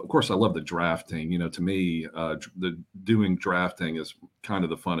setup. Of course, I love the drafting. To me, the doing drafting is kind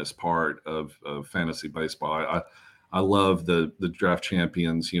of the funnest part of fantasy baseball. I love the draft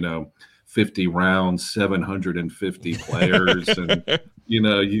champions. 50 rounds, 750 players, and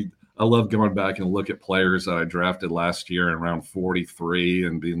I love going back and look at players that I drafted last year in round 43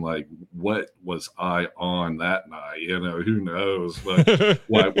 and being like, what was I on that night? Who knows? But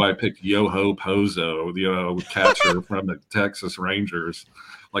why I picked Yoho Pozo, catcher from the Texas Rangers.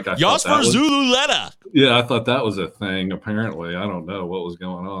 Like Yosfer Zululeta. Yeah, I thought that was a thing. Apparently, I don't know what was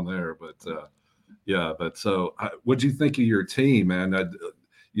going on there, but so what'd you think of your team, man?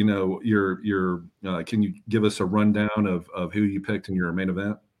 Can you give us a rundown of who you picked in your main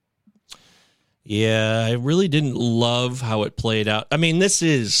event? Yeah, I really didn't love how it played out. I mean, this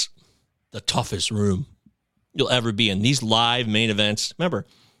is the toughest room you'll ever be in. These live main events. Remember,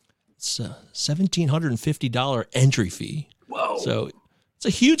 it's a $1,750 entry fee. Whoa. So it's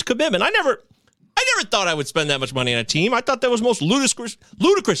a huge commitment. I never thought I would spend that much money on a team. I thought that was the most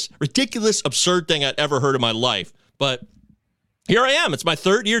ludicrous, ridiculous, absurd thing I'd ever heard in my life. But here I am. It's my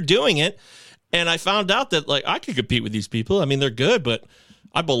 3rd year doing it. And I found out that I could compete with these people. I mean, they're good, but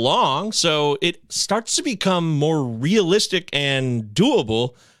I belong. So it starts to become more realistic and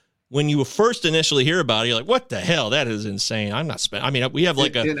doable when you first initially hear about it. You're like, what the hell? That is insane. I'm not spending. I mean, we have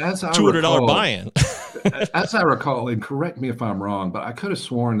like a $200 buy-in. As I recall, and correct me if I'm wrong, but I could have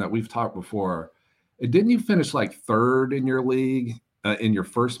sworn that we've talked before. Didn't you finish like 3rd in your league in your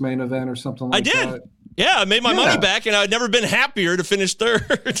first main event or something like that? Yeah, I made my money back, and I'd never been happier to finish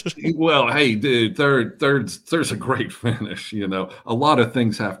third. Well, hey, dude, third's a great finish. A lot of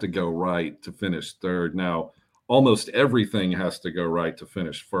things have to go right to finish third. Now, almost everything has to go right to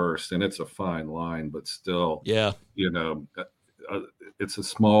finish first, and it's a fine line, but still, Yeah. It's a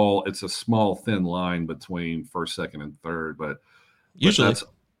small, thin line between first, second, and third. But Usually, that's,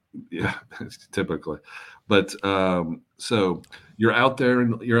 yeah, typically. But so you're out there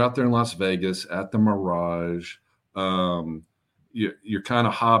in Las Vegas at the Mirage. You're kind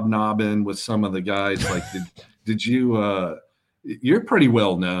of hobnobbing with some of the guys. Like, did you? You're pretty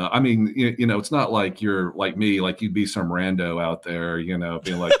well known. I mean, it's not like you're like me, like you'd be some rando out there,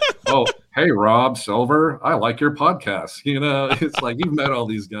 being like, oh, hey, Rob Silver, I like your podcast. It's like you've met all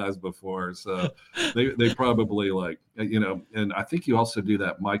these guys before. So they probably like, and I think you also do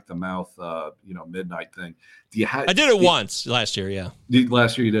that Mike the Mouth, midnight thing. I did it once last year. Yeah.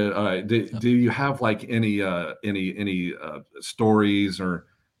 Last year you did. All right. Do you have like any stories or,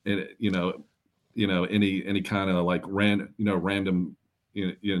 any kind of like random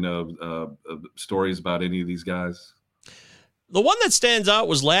stories about any of these guys? The one that stands out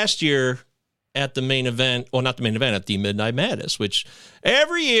was last year at the main event. Well, not the main event, at the Midnight Madness, which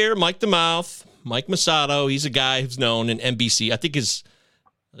every year, Mike the Mouth, Mike Masato, he's a guy who's known in NBC. I think his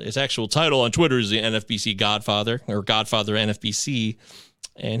actual title on Twitter is the NFBC Godfather, or Godfather NFBC.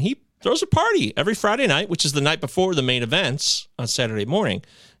 And he throws a party every Friday night, which is the night before the main events on Saturday morning.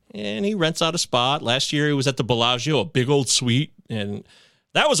 And he rents out a spot. Last year, he was at the Bellagio, a big old suite. And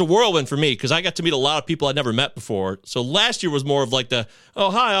that was a whirlwind for me because I got to meet a lot of people I'd never met before. So last year was more of like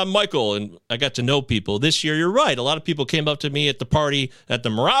oh, hi, I'm Michael. And I got to know people. This year, you're right. A lot of people came up to me at the party at the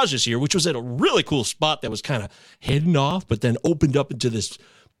Mirage this year, which was at a really cool spot that was kind of hidden off, but then opened up into this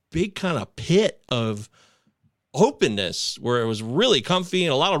big kind of pit of openness where it was really comfy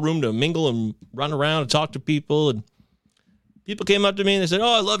and a lot of room to mingle and run around and talk to people. And people came up to me and they said,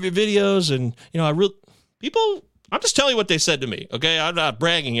 oh, I love your videos. And, I'm just telling you what they said to me. Okay. I'm not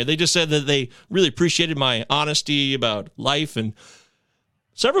bragging here. They just said that they really appreciated my honesty about life. And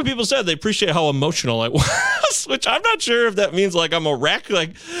several people said they appreciate how emotional I was, which I'm not sure if that means like I'm a wreck,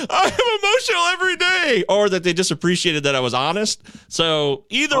 like I'm emotional every day, or that they just appreciated that I was honest. So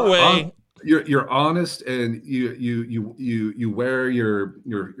either way, you're honest, and you wear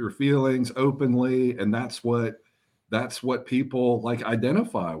your feelings openly, and that's what people like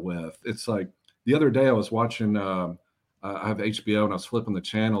identify with. It's like the other day I was watching. I have HBO, and I was flipping the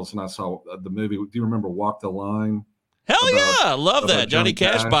channels, and I saw the movie. Do you remember Walk the Line? Hell yeah, love that Johnny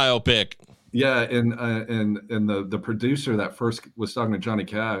Cash biopic. Yeah, and the producer that first was talking to Johnny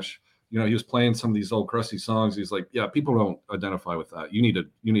Cash. He was playing some of these old crusty songs. He's like, yeah, people don't identify with that. You need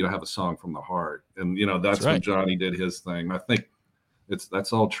to have a song from the heart. And, that's right. When Johnny did his thing. I think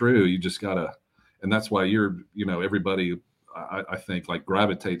that's all true. You just gotta, and that's why everybody, I think, like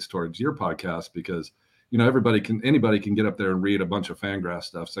gravitates towards your podcast because, anybody can get up there and read a bunch of Fangraphs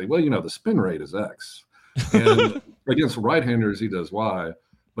stuff, say, well, the spin rate is X. And against right-handers, he does Y.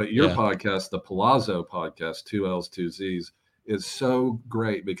 But your podcast, the Palazzo podcast, 2 L's, 2 Z's, is so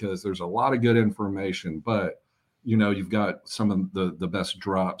great because there's a lot of good information, but you've got some of the best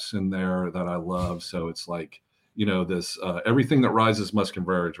drops in there that I love. So it's like, this everything that rises must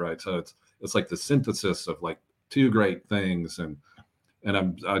converge, right? So it's like the synthesis of like two great things, and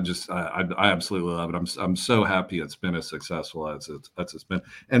I absolutely love it. I'm so happy it's been as successful as it's been.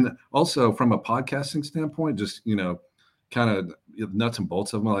 And also from a podcasting standpoint, just kind of nuts and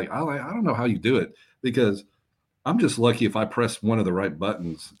bolts of them. Like I don't know how you do it, because I'm just lucky if I press one of the right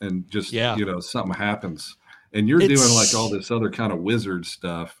buttons and just something happens. And you're doing like all this other kind of wizard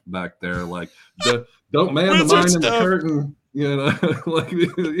stuff back there, like don't man the mine in the curtain.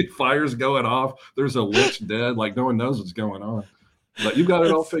 Like fire's going off. There's a witch dead. Like no one knows what's going on. But you've got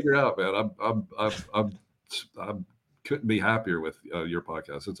it all figured out, man. I couldn't be happier with your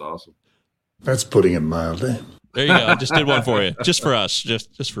podcast. It's awesome. That's putting it mildly. There you go. I just did one for you, just for us,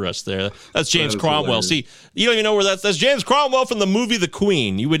 just for us. There, that's James Cromwell. Hilarious. See, you don't even know where that's James Cromwell from the movie The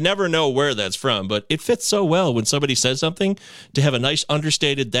Queen. You would never know where that's from, but it fits so well when somebody says something to have a nice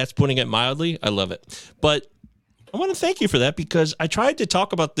understated. That's putting it mildly. I love it. But I want to thank you for that, because I tried to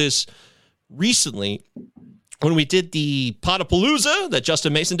talk about this recently when we did the Potapalooza that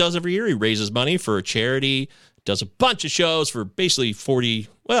Justin Mason does every year. He raises money for a charity, does a bunch of shows for basically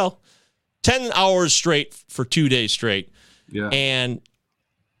 10 hours straight for 2 days straight. Yeah. And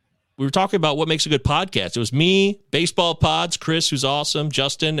we were talking about what makes a good podcast. It was me, Baseball Pods, Chris, who's awesome,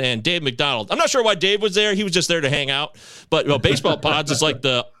 Justin, and Dave McDonald. I'm not sure why Dave was there. He was just there to hang out. But Baseball Pods is like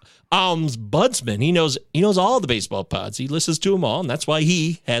the Budsman. He knows all the baseball pods. He listens to them all, and that's why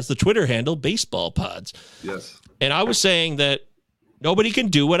he has the Twitter handle Baseball Pods. Yes. And I was saying that nobody can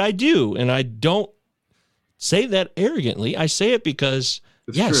do what I do, and I don't say that arrogantly. I say it because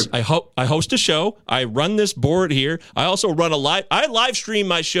yes, true. I host a show. I run this board here. I also run I live stream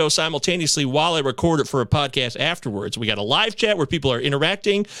my show simultaneously while I record it for a podcast afterwards. We got a live chat where people are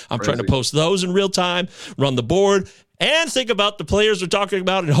interacting. I'm trying to post those in real time, run the board, and think about the players we're talking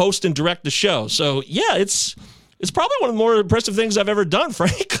about and host and direct the show. So yeah, it's probably one of the more impressive things I've ever done,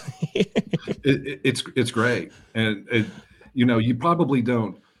 frankly. It's great. And you probably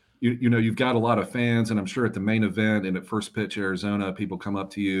don't, you've got a lot of fans, and I'm sure at the main event and at First Pitch Arizona, people come up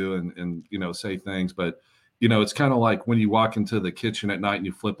to you and say things, but it's kind of like when you walk into the kitchen at night and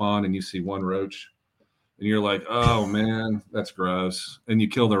you flip on and you see one roach and you're like, oh man, that's gross. And you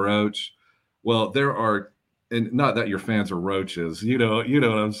kill the roach. Well, there are, and not that your fans are roaches, you know what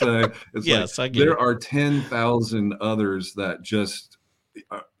I'm saying? It's yes, like there are 10,000 others that just,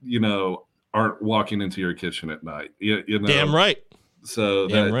 aren't walking into your kitchen at night. Damn right. So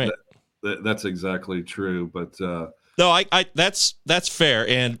that's exactly true. But no, that's fair.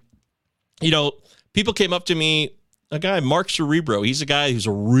 And people came up to me. A guy, Mark Cerebro. He's a guy who's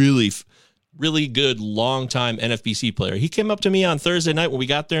a really, really good long-time NFBC player. He came up to me on Thursday night when we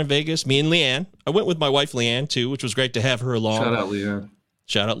got there in Vegas. Me and Leanne. I went with my wife Leanne too, which was great to have her along.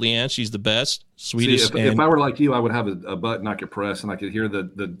 Shout out Leanne. She's the best, sweetest. If I were like you, I would have a button I could press and I could hear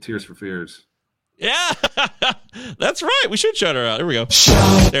the Tears for Fears. Yeah, that's right. We should shout her out. There we go.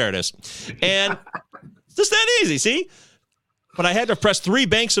 There it is. And it's just that easy, see? But I had to press 3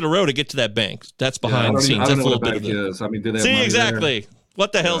 banks in a row to get to that bank. That's behind the scenes. I don't know what a bank is. I mean, do they have money exactly. There?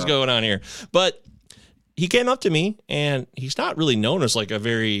 What the hell's going on here? But he came up to me, and he's not really known as like a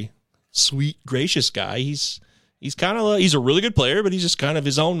very sweet, gracious guy. He's kind of he's a really good player, but he's just kind of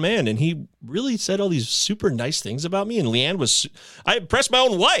his own man. And he really said all these super nice things about me. And Leanne I impressed my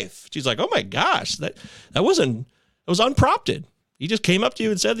own wife. She's like, oh my gosh, that was unprompted. He just came up to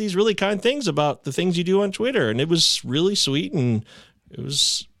you and said these really kind things about the things you do on Twitter. And it was really sweet. And it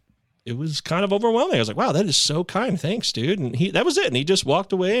was kind of overwhelming. I was like, wow, that is so kind. Thanks, dude. And that was it. And he just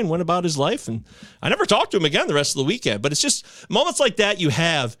walked away and went about his life. And I never talked to him again the rest of the weekend. But it's just moments like that you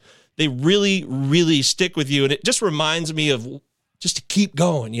have. They really, really stick with you. And it just reminds me of just to keep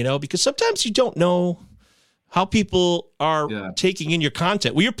going, because sometimes you don't know how people are taking in your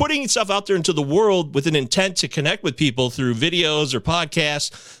content. Well, you're putting stuff out there into the world with an intent to connect with people through videos or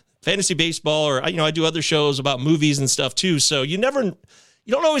podcasts, fantasy baseball, or, I do other shows about movies and stuff too. So you don't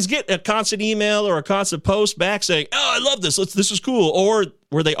always get a constant email or a constant post back saying, oh, I love this. This is cool. Or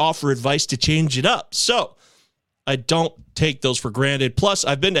where they offer advice to change it up. So I don't take those for granted. Plus,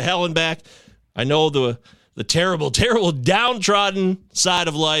 I've been to hell and back. I know the terrible, terrible downtrodden side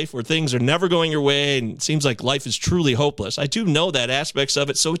of life where things are never going your way and it seems like life is truly hopeless. I do know that aspects of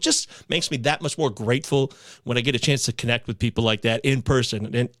it, so it just makes me that much more grateful when I get a chance to connect with people like that in person.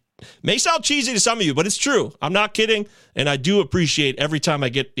 And it may sound cheesy to some of you, but it's true. I'm not kidding, and I do appreciate every time I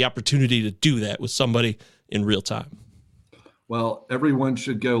get the opportunity to do that with somebody in real time. Well, everyone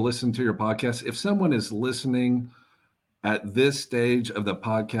should go listen to your podcast. If someone is listening at this stage of the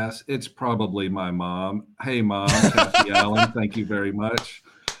podcast, it's probably my mom. Hey, Mom, Kathy Allen, thank you very much.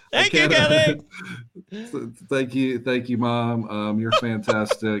 Thank you, Kathy. Thank you, Mom. You're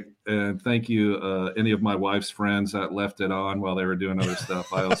fantastic. And thank you, any of my wife's friends that left it on while they were doing other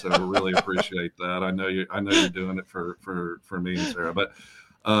stuff. I also really appreciate that. I know you're doing it for me and Sarah. But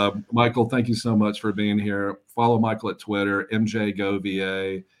Michael, thank you so much for being here. Follow Michael at Twitter, MJ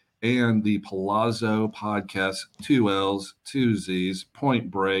Govier, and the Palazzo Podcast, 2 L's, 2 Z's, Point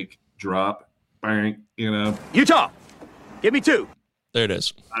Break, Drop, Bang, Utah, give me 2. There it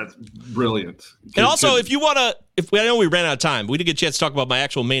is. That's brilliant. And also, if you want to, I know we ran out of time, but we did get a chance to talk about my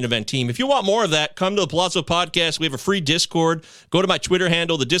actual main event team. If you want more of that, come to the Palazzo Podcast. We have a free Discord. Go to my Twitter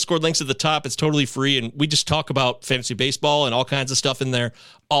handle. The Discord link's at the top. It's totally free, and we just talk about fantasy baseball and all kinds of stuff in there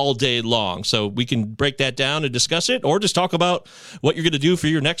all day long. So we can break that down and discuss it, or just talk about what you're going to do for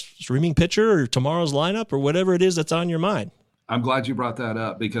your next streaming pitcher or tomorrow's lineup or whatever it is that's on your mind. I'm glad you brought that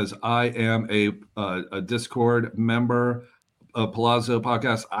up because I am a Discord member of Palazzo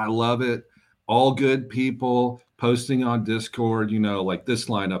Podcast. I love it. All good people posting on Discord, like this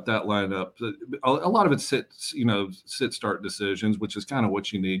lineup, that lineup. A lot of it sit-start decisions, which is kind of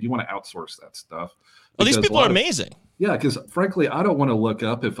what you need. You want to outsource that stuff. Well, these people are amazing. Yeah, because frankly, I don't want to look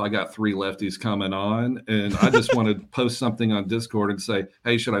up if I got 3 lefties coming on, and I just want to post something on Discord and say,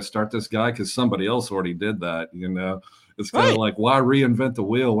 hey, should I start this guy? Because somebody else already did that, It's kind Right. of like, why reinvent the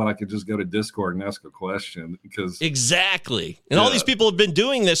wheel when I could just go to Discord and ask a question? Because Exactly. And all these people have been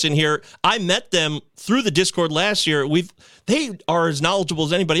doing this in here. I met them through the Discord last year. They are as knowledgeable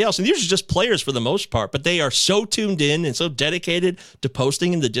as anybody else. And these are just players for the most part, but they are so tuned in and so dedicated to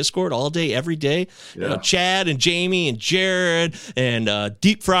posting in the Discord all day, every day. You know, Chad and Jamie and Jared and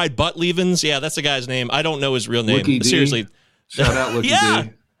Deep Fried Butt Leavens. Yeah, that's the guy's name. I don't know his real name. Looky Seriously. Shout out Looky Yeah. D.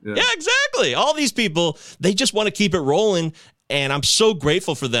 Yeah, exactly. All these people, they just want to keep it rolling. And I'm so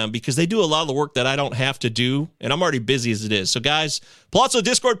grateful for them because they do a lot of the work that I don't have to do. And I'm already busy as it is. So, guys, Palazzo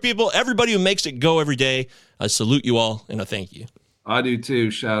Discord people, everybody who makes it go every day, I salute you all and I thank you. I do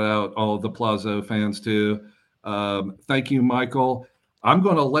too. Shout out all of the Plazo fans too. Thank you, Michael. I'm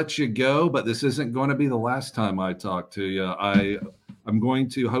going to let you go, but this isn't going to be the last time I talk to you. I'm going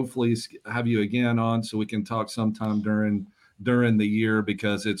to hopefully have you again on so we can talk sometime during the year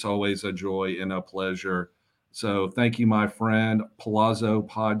because it's always a joy and a pleasure. So thank you, my friend. Palazzo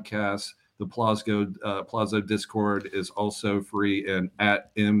Podcast, the Palazzo Discord is also free and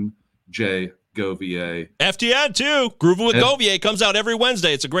at MJ Govier. FTN too. Grooving with Govier comes out every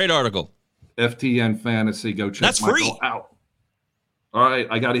Wednesday. It's a great article. FTN Fantasy. Go check That's Michael free. out. All right.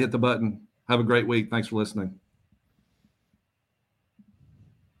 I got to hit the button. Have a great week. Thanks for listening.